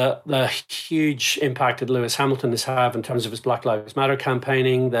 The huge impact that Lewis Hamilton has had in terms of his Black Lives Matter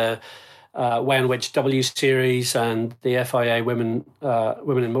campaigning, the way in which W Series and the FIA Women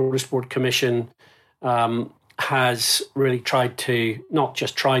in Motorsport Commission has really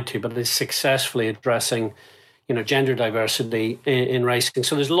but is successfully addressing gender diversity in racing.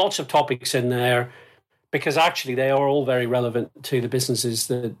 So there's lots of topics in there because actually they are all very relevant to the businesses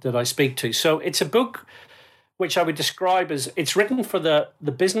that I speak to. So it's a book which I would describe as it's written for the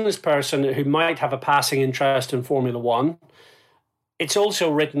business person who might have a passing interest in Formula One. It's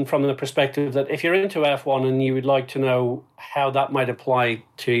also written from the perspective that if you're into F1 and you would like to know how that might apply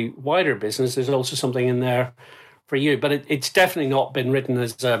to wider business, there's also something in there for you. But it's definitely not been written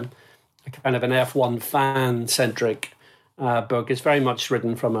as a kind of an F1 fan-centric book. It's very much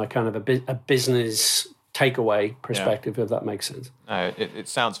written from a kind of a business takeaway perspective, if that makes sense. No, it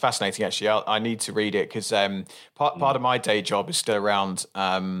sounds fascinating, actually. I need to read it because part of my day job is still around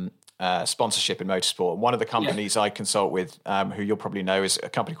sponsorship in motorsport. And one of the companies I consult with, who you'll probably know, is a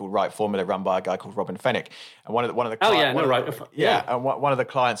company called Right Formula, run by a guy called Robin Fennick. And one of the and one of the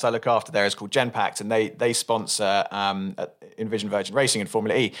clients I look after there is called Genpact, and they sponsor Envision Virgin Racing and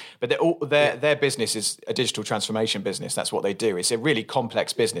Formula E. But their business is a digital transformation business. That's what they do. It's a really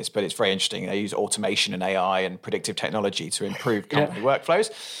complex business, but it's very interesting. They use automation and AI and predictive technology to improve company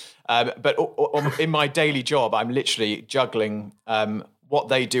workflows. But in my daily job, I'm literally juggling what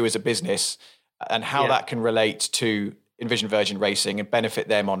they do as a business and how that can relate to Envision Virgin Racing and benefit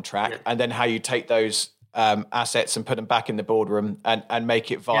them on track, and then how you take those assets and put them back in the boardroom and make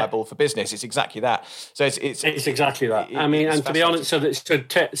it viable for business. It's exactly that. So it's exactly that. I mean, and to be honest,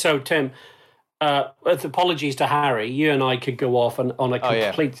 so Tim, with apologies to Harry, you and I could go off on a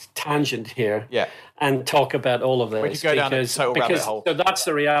complete tangent here, and talk about all of this. We could go down a total rabbit hole. So that's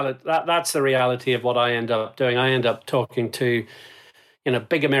the reality. That's the reality of what I end up doing. I end up talking to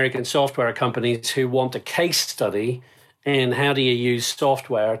big American software companies who want a case study in how do you use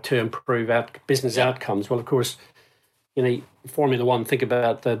software to improve business outcomes. Well, of course, Formula One, think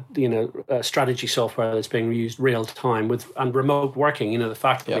about the strategy software that's being used real time and remote working. The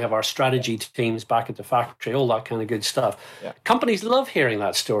fact that we have our strategy teams back at the factory, all that kind of good stuff. Yeah. Companies love hearing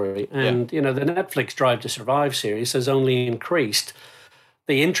that story, and the Netflix Drive to Survive series has only increased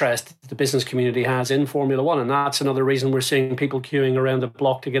the interest the business community has in Formula One, and that's another reason we're seeing people queuing around the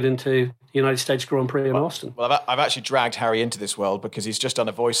block to get into the United States Grand Prix in Austin. Well, I've actually dragged Harry into this world because he's just done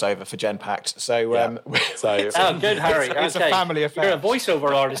a voiceover for Genpact. So, good, Harry. It's a family affair. You're a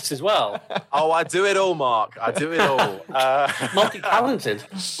voiceover artist as well. Oh, I do it all, Mark. I do it all. Multi-talented.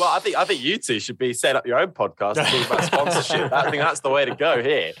 Well, I think you two should be setting up your own podcast and talking about sponsorship. I think that's the way to go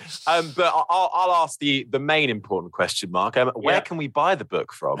here. But I'll ask the main important question, Mark. Where can we buy the book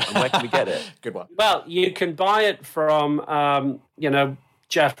from, and where can we get it? Good one. Well, you can buy it from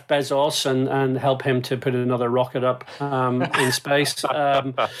Jeff Bezos and help him to put another rocket up in space.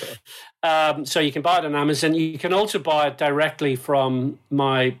 So you can buy it on Amazon. You can also buy it directly from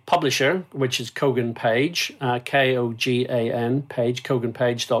my publisher, which is Kogan Page, Kogan Page,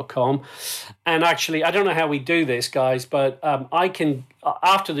 koganpage.com. And actually, I don't know how we do this, guys, but I can,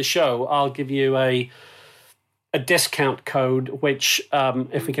 after the show, I'll give you a discount code, which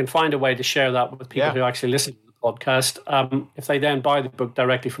if we can find a way to share that with people who actually listen to the podcast, if they then buy the book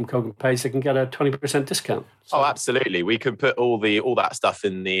directly from Kogan Page, they can get a 20% discount. So, oh, absolutely. We can put all that stuff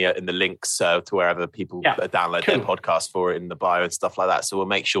in the links to wherever people download their podcast for it in the bio and stuff like that. So we'll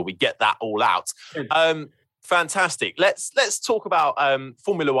make sure we get that all out. Fantastic. Let's talk about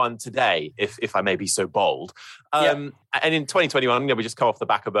Formula One today, if I may be so bold. And in 2021, we just come off the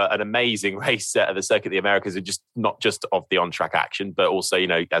back of an amazing race at the Circuit of the Americas, and not just of the on-track action, but also,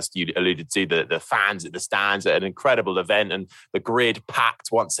 as you alluded to, the fans at the stands at an incredible event, and the grid packed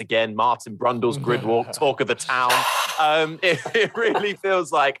once again. Martin Brundle's grid walk, talk of the town. It really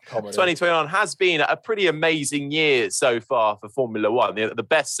feels like 2021 has been a pretty amazing year so far for Formula One. The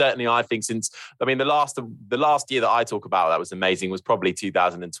best, certainly, I think, since the last year that I talk about that was amazing was probably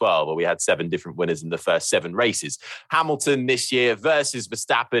 2012, where we had 7 different winners in the first 7 races. Hamilton this year versus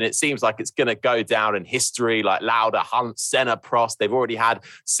Verstappen, it seems like it's going to go down in history, like Lauda, Hunt, Senna, Prost. They've already had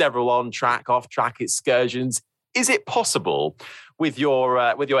several on-track, off-track excursions. Is it possible, with your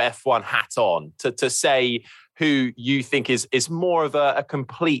F1 hat on, to say who you think is more of a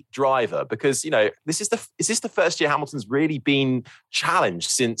complete driver? Because is this the first year Hamilton's really been challenged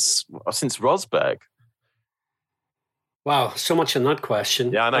since Rosberg? Wow, so much in that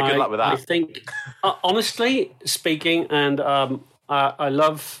question. Yeah, I know. Good luck with that. I think, honestly speaking, and I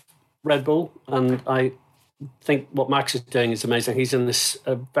love Red Bull, and I think what Max is doing is amazing. He's in this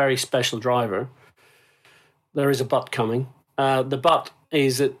very special driver. There is a but coming. The but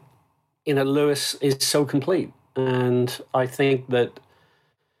is that Lewis is so complete, and I think that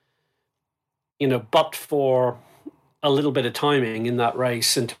but for a little bit of timing in that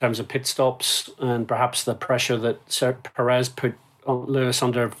race in terms of pit stops and perhaps the pressure that Perez put Lewis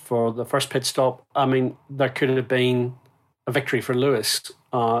under for the first pit stop, I mean, there could have been a victory for Lewis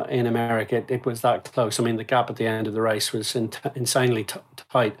in America. It was that close. I mean, the gap at the end of the race was insanely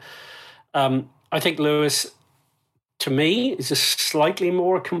tight. I think Lewis, to me, is a slightly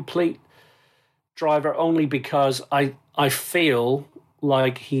more complete driver, only because I feel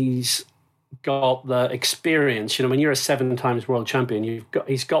like he's got the experience. When you're a 7 times world champion,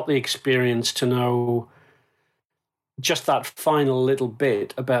 he's got the experience to know just that final little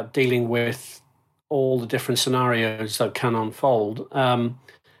bit about dealing with all the different scenarios that can unfold.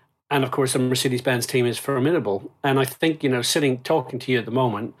 And of course, the Mercedes-Benz team is formidable. And I think, talking to you at the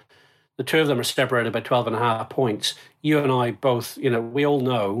moment, the two of them are separated by 12 and a half points. You and I both, we all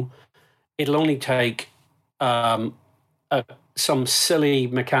know it'll only take some silly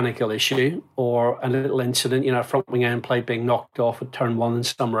mechanical issue or a little incident, a front wing end plate being knocked off at turn one in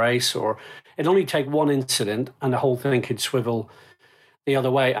some race, or it'll only take one incident and the whole thing could swivel the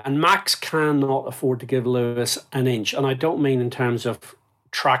other way. And Max cannot afford to give Lewis an inch. And I don't mean in terms of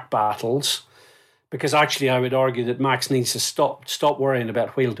track battles, because actually I would argue that Max needs to stop worrying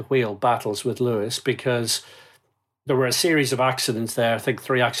about wheel-to-wheel battles with Lewis, because there were a series of accidents there, I think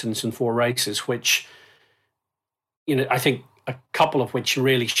 3 accidents in 4 races, which, I think a couple of which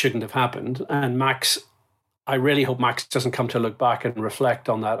really shouldn't have happened. And Max, I really hope Max doesn't come to look back and reflect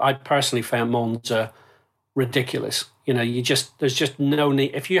on that. I personally found Monza ridiculous. There's just no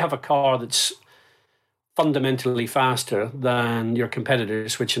need. If you have a car that's fundamentally faster than your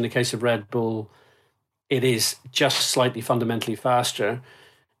competitors, which in the case of Red Bull, it is just slightly fundamentally faster,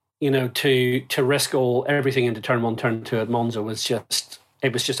 to risk everything into turn 1, turn 2 at Monza was just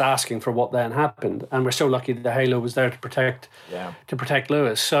asking for what then happened. And we're so lucky that the halo was there to protect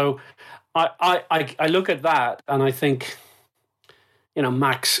Lewis. So I look at that and I think,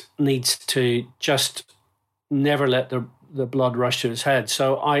 Max needs to just never let the blood rush to his head.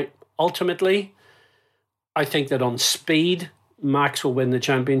 So I think that on speed, Max will win the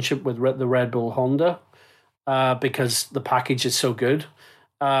championship with the Red Bull Honda because the package is so good.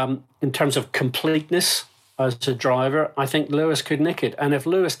 In terms of completeness as a driver, I think Lewis could nick it. And if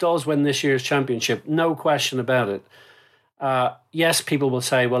Lewis does win this year's championship, no question about it. Yes, people will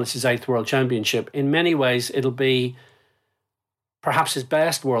say, well, it's his 8th world championship. In many ways, it'll be perhaps his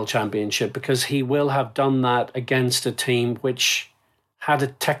best world championship, because he will have done that against a team which had a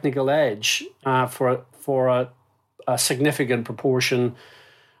technical edge for a significant proportion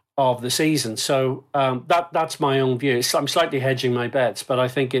of the season. So that's my own view. I'm slightly hedging my bets, but I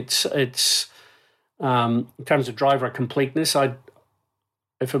think it's in terms of driver completeness,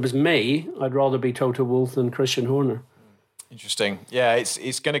 if it was me, I'd rather be Toto Wolff than Christian Horner. Interesting. Yeah,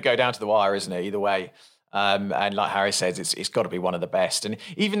 it's going to go down to the wire, isn't it? Either way. And like Harry says, it's got to be one of the best. And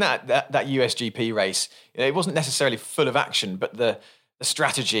even that USGP race, it wasn't necessarily full of action, but the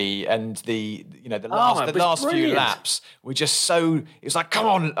strategy and the last few laps were just so. It was like, come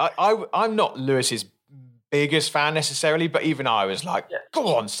on! I'm not Lewis's biggest fan necessarily, but even I was like,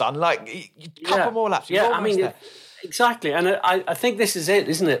 go on, son! Like a couple more laps. Exactly. And I think this is it,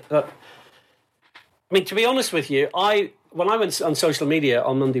 isn't it? To be honest with you, when I went on social media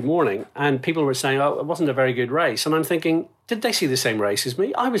on Monday morning and people were saying, oh, it wasn't a very good race, and I'm thinking, did they see the same race as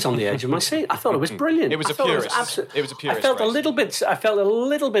me? I was on the edge of my seat. I thought it was brilliant. It was a purist I felt race. I felt a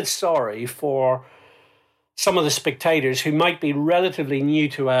little bit sorry for some of the spectators who might be relatively new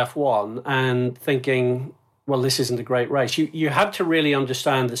to F1 and thinking, well, this isn't a great race. You had to really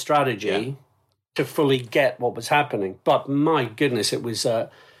understand the strategy to fully get what was happening. But my goodness, it was,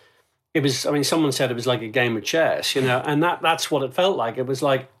 someone said it was like a game of chess, and that's what it felt like. It was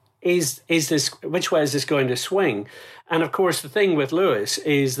like, is this, which way is this going to swing? And of course, the thing with Lewis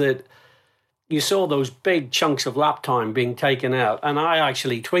is that you saw those big chunks of lap time being taken out. And I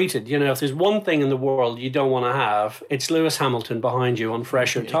actually tweeted, if there's one thing in the world you don't want to have, it's Lewis Hamilton behind you on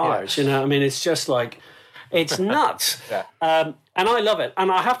fresher tires. It's just like, it's nuts. And I love it.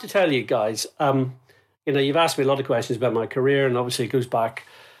 And I have to tell you guys, you've asked me a lot of questions about my career, and obviously it goes back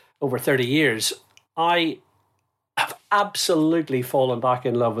over 30 years. I have absolutely fallen back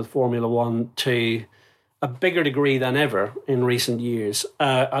in love with Formula One to a bigger degree than ever in recent years.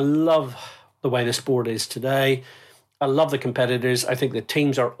 I love the way the sport is today. I love the competitors. I think the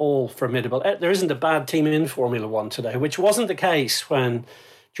teams are all formidable. There isn't a bad team in Formula One today, which wasn't the case when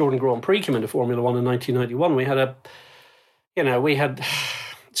Jordan Grand Prix came into Formula One in 1991. We had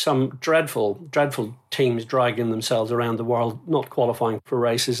some dreadful teams dragging themselves around the world, not qualifying for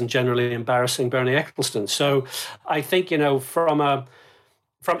races and generally embarrassing Bernie Ecclestone. So I think,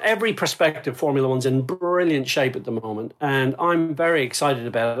 from every perspective, Formula One's in brilliant shape at the moment, and I'm very excited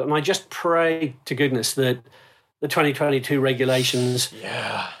about it. And I just pray to goodness that the 2022 regulations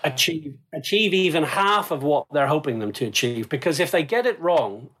achieve even half of what they're hoping them to achieve. Because if they get it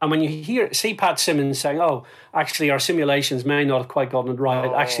wrong, and when you see Pat Simmons saying, oh, actually our simulations may not have quite gotten it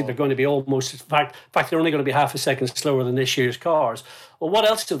right, actually they're going to be almost, in fact they're only going to be half a second slower than this year's cars. Well, what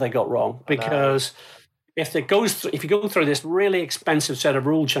else have they got wrong? Because if you go through this really expensive set of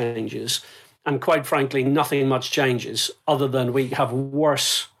rule changes, and quite frankly, nothing much changes other than we have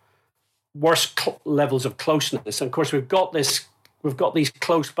worse levels of closeness. And of course, we've got this we've got these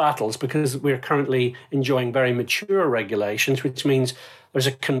close battles because we're currently enjoying very mature regulations, which means there's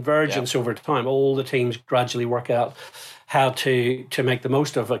a convergence over time. All the teams gradually work out how to make the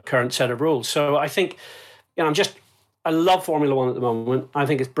most of a current set of rules. So I think, I love Formula One at the moment. I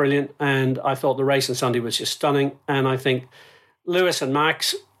think it's brilliant. And I thought the race on Sunday was just stunning. And I think Lewis and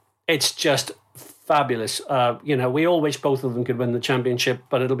Max, it's just fabulous. We all wish both of them could win the championship,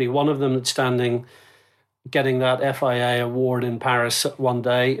 but it'll be one of them that's getting that FIA award in Paris one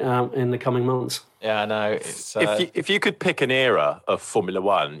day in the coming months. Yeah, I know. It's, if you could pick an era of Formula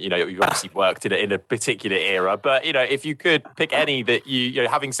One, you've obviously worked in a particular era, but if you could pick any that you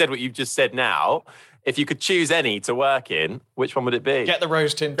having said what you've just said now, if you could choose any to work in, which one would it be? Get the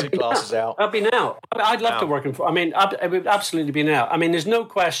rose-tinted glasses out. It'd be now. I'd love to work in. It would absolutely be now. There's no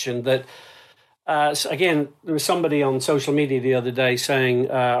question that. Again, there was somebody on social media the other day saying,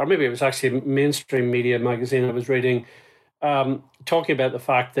 or maybe it was actually a mainstream media magazine I was reading, talking about the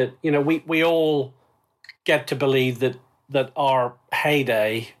fact that we all get to believe that our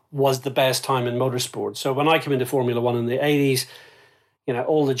heyday was the best time in motorsport. So when I came into Formula One in the 80s,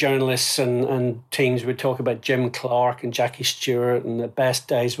 all the journalists and teams would talk about Jim Clark and Jackie Stewart and the best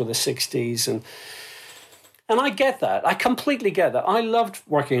days were the 60s. And I get that. I completely get that. I loved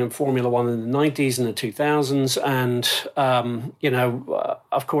working in Formula One in the 90s and the 2000s. And,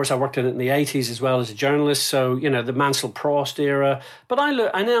 of course, I worked in it in the 80s as well as a journalist. So, the Mansell Prost era. But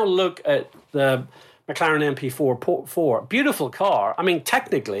I now look at the McLaren MP4, beautiful car.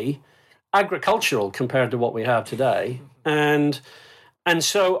 Technically agricultural compared to what we have today. And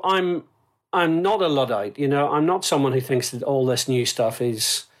so I'm not a Luddite. I'm not someone who thinks that all this new stuff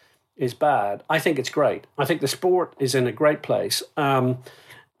is bad. I think it's great. I think the sport is in a great place. And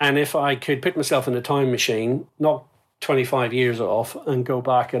if I could put myself in a time machine, knock 25 years off and go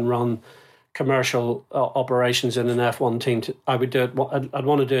back and run commercial operations in an F1 team, I would do it. I'd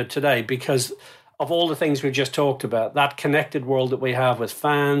want to do it today because of all the things we've just talked about, that connected world that we have with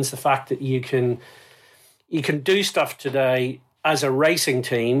fans, the fact that you can do stuff today as a racing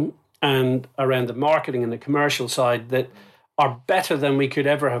team and around the marketing and the commercial side that are better than we could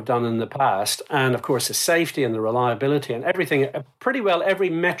ever have done in the past. And of course, the safety and the reliability and everything, pretty well every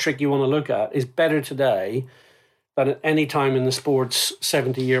metric you want to look at is better today than at any time in the sport's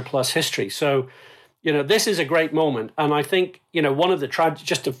 70-year plus history. So, this is a great moment. And I think, one of the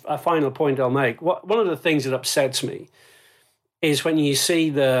just a final point I'll make, one of the things that upsets me is when you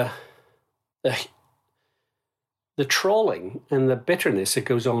see the trolling and the bitterness that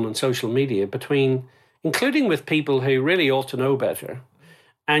goes on social media including with people who really ought to know better.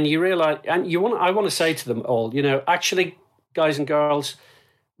 And you realize, I want to say to them all, actually, guys and girls,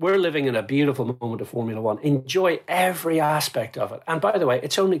 we're living in a beautiful moment of Formula One. Enjoy every aspect of it. And by the way,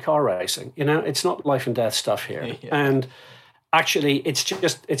 it's only car racing. It's not life and death stuff here. Yeah. And actually,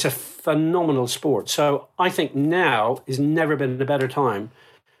 it's a phenomenal sport. So I think now has never been a better time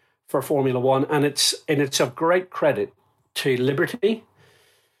for Formula One. And it's of great credit to Liberty,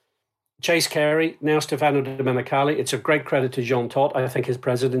 Chase Carey, now Stefano Domenicali. It's a great credit to Jean Todt. I think his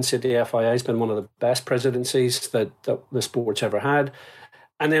presidency at the FIA has been one of the best presidencies that the sport's ever had.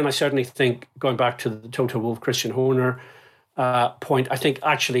 And then I certainly think, going back to the Toto Wolff, Christian Horner point, I think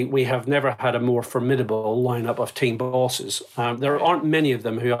actually we have never had a more formidable lineup of team bosses. There aren't many of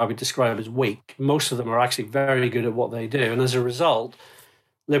them who I would describe as weak. Most of them are actually very good at what they do. And as a result,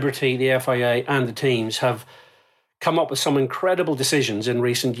 Liberty, the FIA and the teams have come up with some incredible decisions in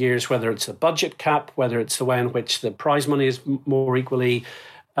recent years, whether it's the budget cap, whether it's the way in which the prize money is more equally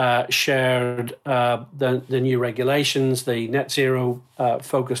shared, the new regulations, the net zero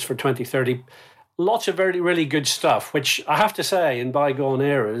focus for 2030. Lots of very, really good stuff, which I have to say, in bygone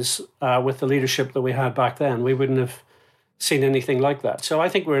eras, with the leadership that we had back then, we wouldn't have seen anything like that. So I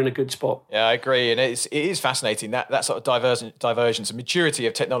think we're in a good spot. Yeah, I agree. And it is fascinating, that sort of divergence and maturity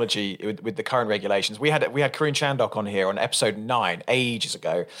of technology with the current regulations. We had Corinne Chandok on here on episode 9 ages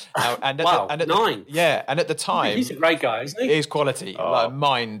ago. Wow, 9? Yeah, and at the time... He's a great guy, isn't he? His quality.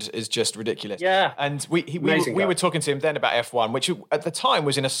 Mind is just ridiculous. Yeah. And we were talking to him then about F1, which at the time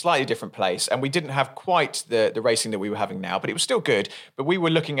was in a slightly different place, and we didn't have quite the racing that we were having now, but it was still good. But we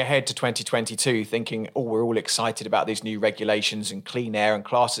were looking ahead to 2022 thinking, we're all excited about these new regulations and clean air and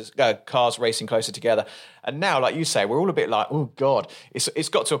cars racing closer together. And now, like you say, we're all a bit like, oh God, it's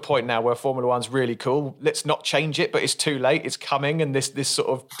got to a point now where Formula One's really cool. Let's not change it, but it's too late. It's coming, and this sort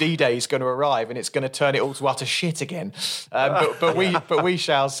of D-Day is going to arrive, and it's going to turn it all to utter shit again. But we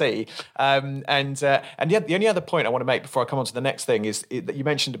shall see. And the only other point I want to make before I come on to the next thing is that you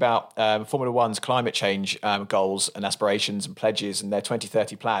mentioned about Formula One's climate change goals and aspirations and pledges and their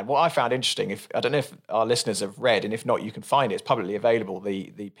 2030 plan. What I found interesting, I don't know if our listeners have read, and if not, you can can find it. It's publicly available.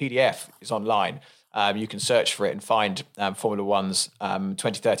 The PDF is online. You can search for it and find Formula One's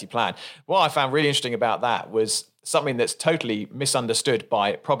 2030 plan. What I found really interesting about that was something that's totally misunderstood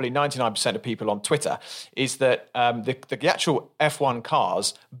by probably 99% of people on Twitter, is that the actual F1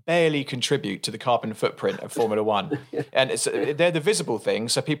 cars barely contribute to the carbon footprint of Formula One. And they're the visible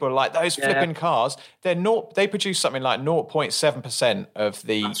things. So people are like, those flipping cars, they produce something like 0.7% of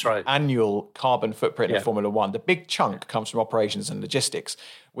the annual carbon footprint of Formula One. The big chunk comes from operations and logistics,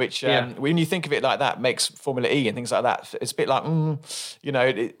 which when you think of it like that, makes Formula E and things like that, it's a bit like,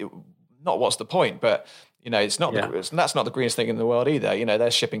 not what's the point, but it's not. That's not the greenest thing in the world either.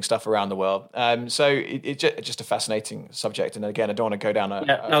 They're shipping stuff around the world. So it's just a fascinating subject. And again, I don't want to go down a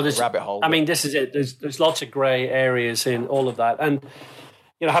rabbit hole. I mean, this is it. There's lots of grey areas in all of that. And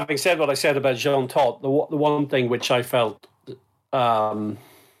having said what I said about Jean Todt, the one thing which I felt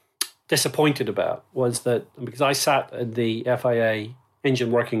disappointed about was that, because I sat at the FIA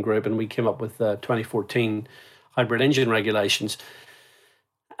engine working group and we came up with 2014 hybrid engine regulations.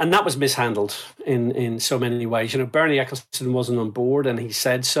 And that was mishandled in so many ways. Bernie Ecclestone wasn't on board, and he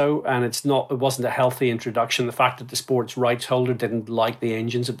said so. And it wasn't a healthy introduction. The fact that the sports rights holder didn't like the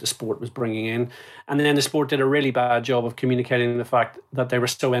engines that the sport was bringing in, and then the sport did a really bad job of communicating the fact that they were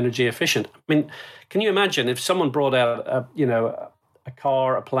so energy efficient. I mean, can you imagine if someone brought out a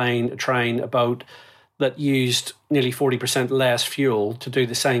car, a plane, a train, a boat that used nearly 40% less fuel to do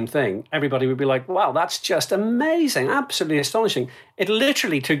the same thing? Everybody would be like, wow, that's just amazing, absolutely astonishing. It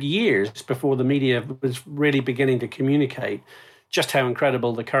literally took years before the media was really beginning to communicate just how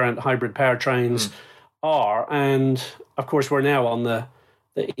incredible the current hybrid powertrains are. And of course, we're now on the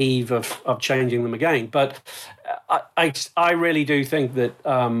eve of changing them again. But I really do think that,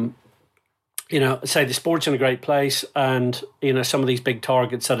 say the sport's in a great place, and, some of these big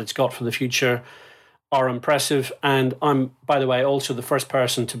targets that it's got for the future are impressive. And I'm, by the way, also the first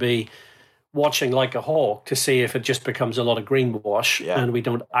person to be watching like a hawk to see if it just becomes a lot of greenwash and we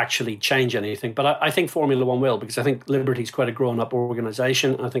don't actually change anything. But I think Formula One will, because I think Liberty's quite a grown-up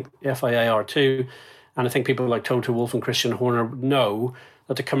organisation. I think FIA are too. And I think people like Toto Wolff and Christian Horner know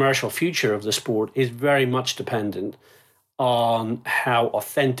that the commercial future of the sport is very much dependent on how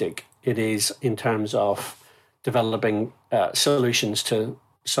authentic it is in terms of developing solutions to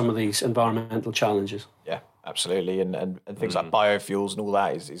some of these environmental challenges. Yeah, absolutely. And things like biofuels and all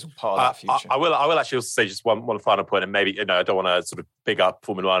that is part of that future. I will actually also say just one final point, and maybe, I don't want to sort of big up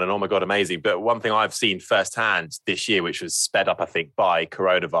Formula One and oh my God, amazing. But one thing I've seen firsthand this year, which was sped up, I think, by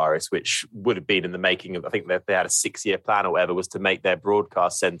coronavirus, which would have been in the making of, I think they had a 6-year plan or whatever, was to make their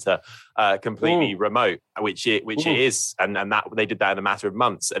broadcast centre completely remote, which it is. And that they did that in a matter of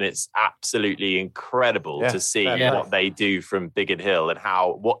months. And it's absolutely incredible to see what they do from Biggin Hill, and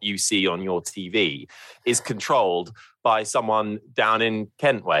how what you see on your TV is controlled by someone down in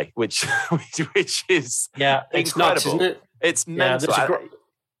Kent way, which is it's nuts, isn't it? It's mental.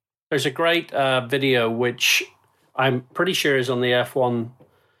 There's a great video which I'm pretty sure is on the F1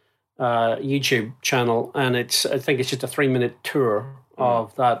 YouTube channel, and I think it's just a 3-minute tour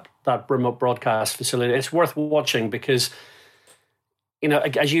of that remote broadcast facility. It's worth watching because,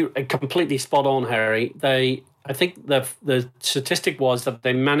 as you completely spot on, Harry, I think the statistic was that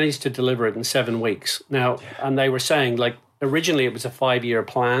they managed to deliver it in 7 weeks. Now, and they were saying, like, originally it was a 5-year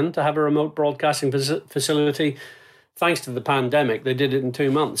plan to have a remote broadcasting facility. Thanks to the pandemic, they did it in 2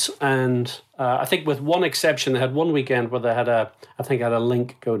 months. And I think with one exception, they had one weekend where they had a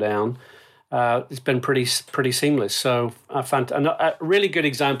link go down. It's been pretty seamless. So a really good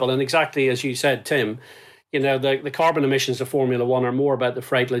example. And exactly as you said, Tim, the carbon emissions of Formula One are more about the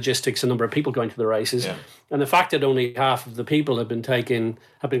freight logistics, the number of people going to the races. Yeah. And the fact that only half of the people have been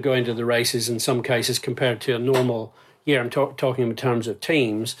going to the races in some cases compared to a normal year. I'm talking in terms of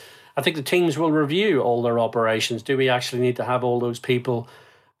teams. I think the teams will review all their operations. Do we actually need to have all those people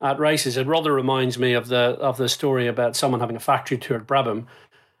at races? It rather reminds me of the story about someone having a factory tour at Brabham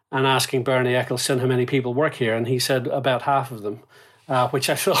and asking Bernie Ecclestone how many people work here, and he said about half of them, which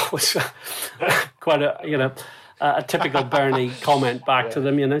I thought was quite a typical Bernie comment back to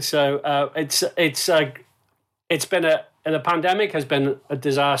them. So it's been the pandemic has been a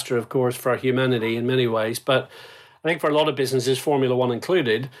disaster, of course, for humanity in many ways, but I think for a lot of businesses, Formula One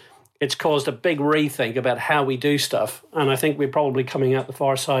included, it's caused a big rethink about how we do stuff. And I think we're probably coming out the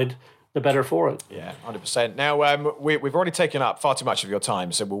far side the better for it. Yeah, 100%. Now, we've already taken up far too much of your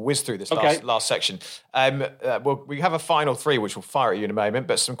time, so we'll whiz through this last section. We have a final 3, which we'll fire at you in a moment,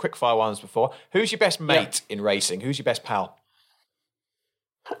 but some quick fire ones before. Who's your best mate in racing? Who's your best pal?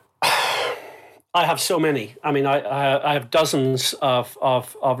 I have so many. I mean, I have dozens of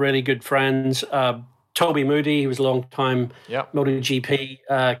really good friends. Toby Moody, who was a long-time Yep.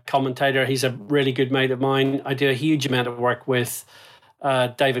 MotoGP commentator. He's a really good mate of mine. I do a huge amount of work with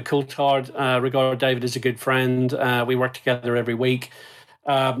David Coulthard. Regard David as a good friend. We work together every week.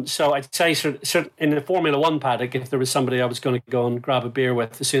 So I'd say in the Formula One paddock, if there was somebody I was going to go and grab a beer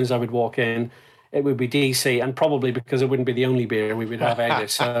with as soon as I would walk in, it would be DC, and probably because it wouldn't be the only beer we would have either.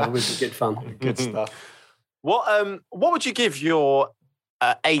 So it would be good fun. Good stuff. What would you give your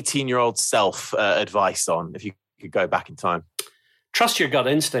 18-year-old self advice on if you could go back in time? Trust your gut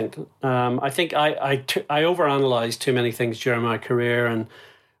instinct. I think I overanalyzed too many things during my career and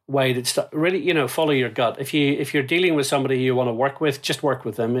waited. Really, follow your gut. If you're dealing with somebody you want to work with, just work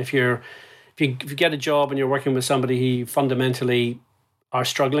with them. If you get a job and you're working with somebody who you fundamentally are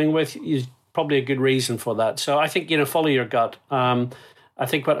struggling with, is probably a good reason for that. So I think follow your gut. I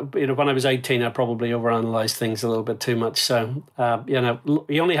think when I was 18, I probably overanalyzed things a little bit too much. So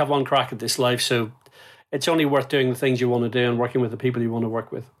you only have one crack at this life, so it's only worth doing the things you want to do and working with the people you want to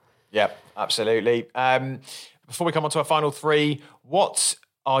work with. Yep, absolutely. Before we come on to our final three, what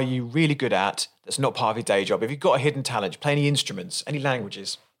are you really good at that's not part of your day job? If you've got a hidden talent, play any instruments, any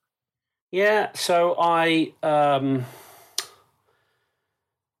languages? Yeah, so I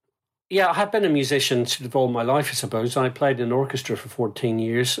have been a musician sort of all my life, I suppose. I played in an orchestra for 14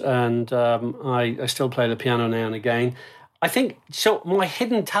 years, and I still play the piano now and again. I think, so my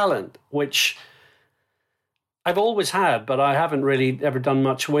hidden talent, which I've always had, but I haven't really ever done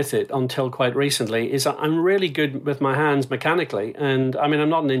much with it until quite recently, is I'm really good with my hands mechanically. And I mean, I'm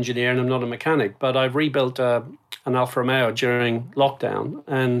not an engineer and I'm not a mechanic, but I've rebuilt an Alfa Romeo during lockdown.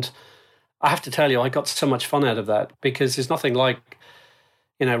 And I have to tell you, I got so much fun out of that, because there's nothing like,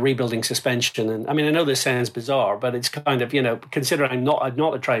 rebuilding suspension. And I mean, I know this sounds bizarre, but it's kind of, considering I'm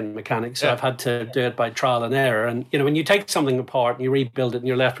not a trained mechanic, so I've had to do it by trial and error. And, when you take something apart and you rebuild it and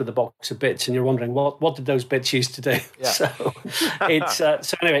you're left with a box of bits and you're wondering, what did those bits used to do? Yeah. So it's,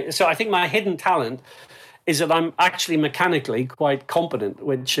 so anyway, so I think my hidden talent is that I'm actually mechanically quite competent,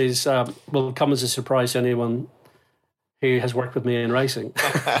 which is, will come as a surprise to anyone who has worked with me in racing.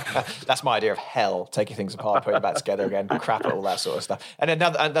 That's my idea of hell, taking things apart, putting it back together again, crap it, all that sort of stuff. And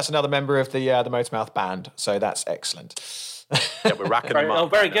that's another member of the Motormouth band, so that's excellent. Yeah, we're racking them up. Oh,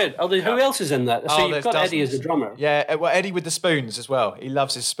 very good. Who else is in that? So you've got dozens. Eddie as a drummer. Yeah, well, Eddie with the spoons as well. He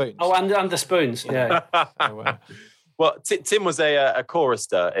loves his spoons. Oh, and the spoons, yeah. Well, Tim was a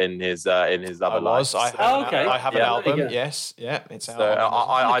chorister in his other life. I have an album. Yes, yeah, it's out.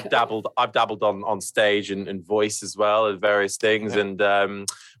 So I've dabbled on stage and voice as well and various things. Yeah. And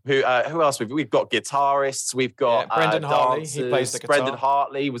who else? We've got guitarists. We've got Brendan Hartley. Dancers. He plays the guitar. Brendan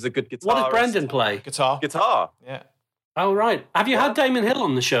Hartley was a good guitarist. What does Brendan play? Guitar. Yeah. Oh right. Have you had Damon Hill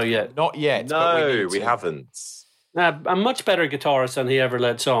on the show yet? Not yet. No, we haven't. A much better guitarist than he ever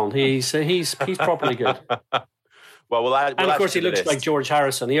lets on. He's properly good. Well, and of course, he looks like George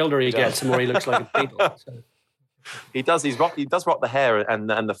Harrison. The older he gets, the more he looks like a Beatle. So. He does. He does rock the hair and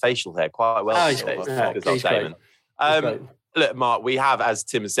the facial hair quite well. He's great. Look, Mark, we have, as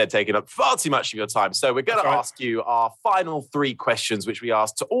Tim has said, taken up far too much of your time. So we're going to ask you our final three questions, which we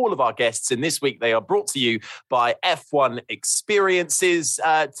ask to all of our guests. And this week, they are brought to you by F1 Experiences.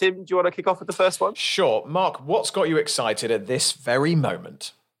 Tim, do you want to kick off with the first one? Sure. Mark, what's got you excited at this very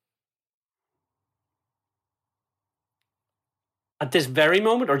moment? At this very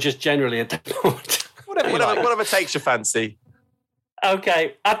moment, or just generally at the moment? Whatever takes your fancy.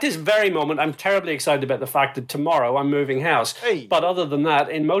 Okay, at this very moment, I'm terribly excited about the fact that tomorrow I'm moving house. Hey. But other than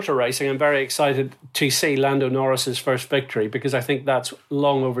that, in motor racing, I'm very excited to see Lando Norris's first victory, because I think that's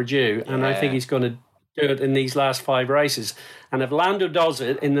long overdue. Yeah. And I think he's going to do it in these last 5 races. And if Lando does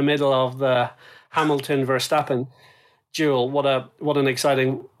it in the middle of the Hamilton-Verstappen duel, what an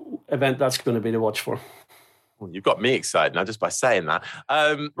exciting event that's going to be to watch for. Well, you've got me excited now just by saying that.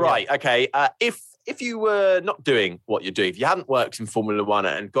 Right, okay. If you were not doing what you're doing, if you hadn't worked in Formula One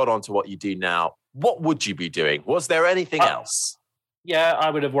and got on to what you do now, what would you be doing? Was there anything else? Yeah,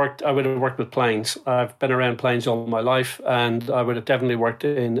 I would have worked with planes. I've been around planes all my life, and I would have definitely worked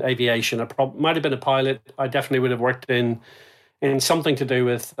in aviation. I might have been a pilot. I definitely would have worked in something to do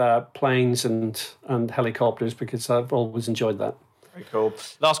with planes and helicopters, because I've always enjoyed that. Very cool.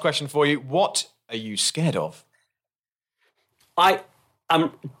 Last question for you. What are you scared of? I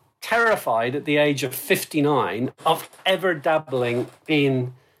am terrified at the age of 59 of ever dabbling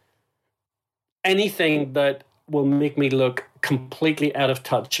in anything that will make me look completely out of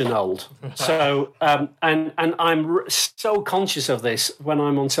touch and old. So, and I'm so conscious of this when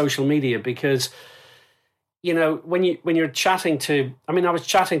I'm on social media, because, when you're chatting to, I was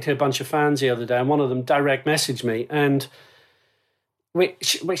chatting to a bunch of fans the other day, and one of them direct messaged me, and we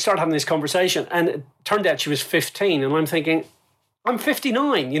started having this conversation, and it turned out she was 15, and I'm thinking, I'm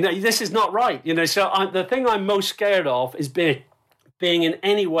 59. This is not right. So the thing I'm most scared of is being in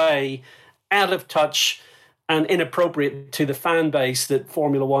any way out of touch and inappropriate to the fan base that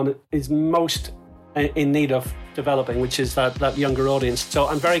Formula One is most in need of developing, which is that younger audience. So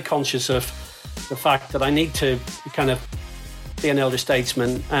I'm very conscious of the fact that I need to kind of be an elder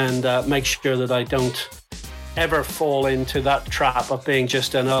statesman and make sure that I don't ever fall into that trap of being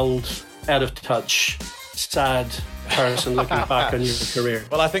just an old, out of touch, sad person looking back on your career.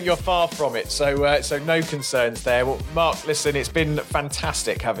 Well, I think you're far from it, so no concerns there. Well, Mark, listen, it's been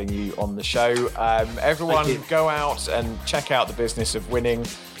fantastic having you on the show. Everyone go out and check out The Business of Winning.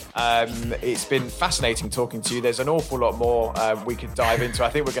 It's been fascinating talking to you. There's an awful lot more we could dive into. I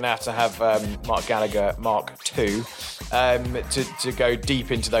think we're going to have Mark Gallagher Mark II to go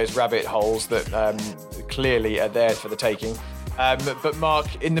deep into those rabbit holes that clearly are there for the taking. But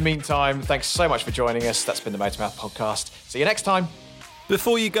Mark, in the meantime, thanks so much for joining us. That's been the Motormouth Podcast. See you next time.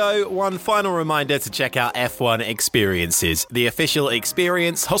 Before you go, one final reminder to check out F1 Experiences, the official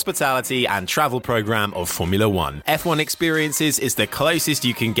experience, hospitality and travel program of Formula One. F1 Experiences is the closest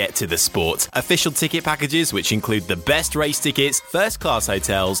you can get to the sport. Official ticket packages, which include the best race tickets, first-class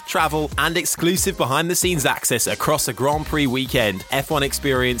hotels, travel and exclusive behind-the-scenes access across a Grand Prix weekend. F1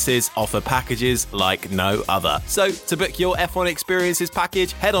 Experiences offer packages like no other. So, to book your F1 Experiences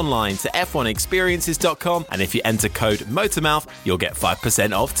package, head online to f1experiences.com, and if you enter code MOTORMOUTH, you'll get 5%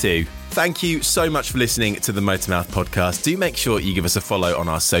 off too. Thank you so much for listening to the Motormouth Podcast. Do make sure you give us a follow on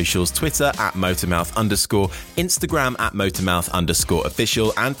our socials, Twitter @Motormouth_, Instagram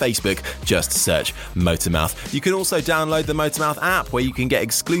 @Motormouth_official, and Facebook, just search Motormouth. You can also download the Motormouth app, where you can get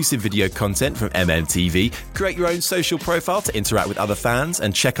exclusive video content from MMTV, create your own social profile to interact with other fans,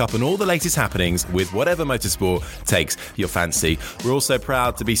 and check up on all the latest happenings with whatever motorsport takes your fancy. We're also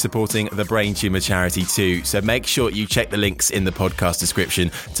proud to be supporting the Brain Tumour charity too, so make sure you check the links in the podcast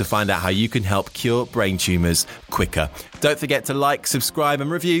description to find out how you can help cure brain tumours quicker. Don't forget to like, subscribe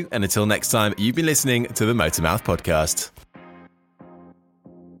and review, and until next time, you've been listening to the Motormouth Podcast.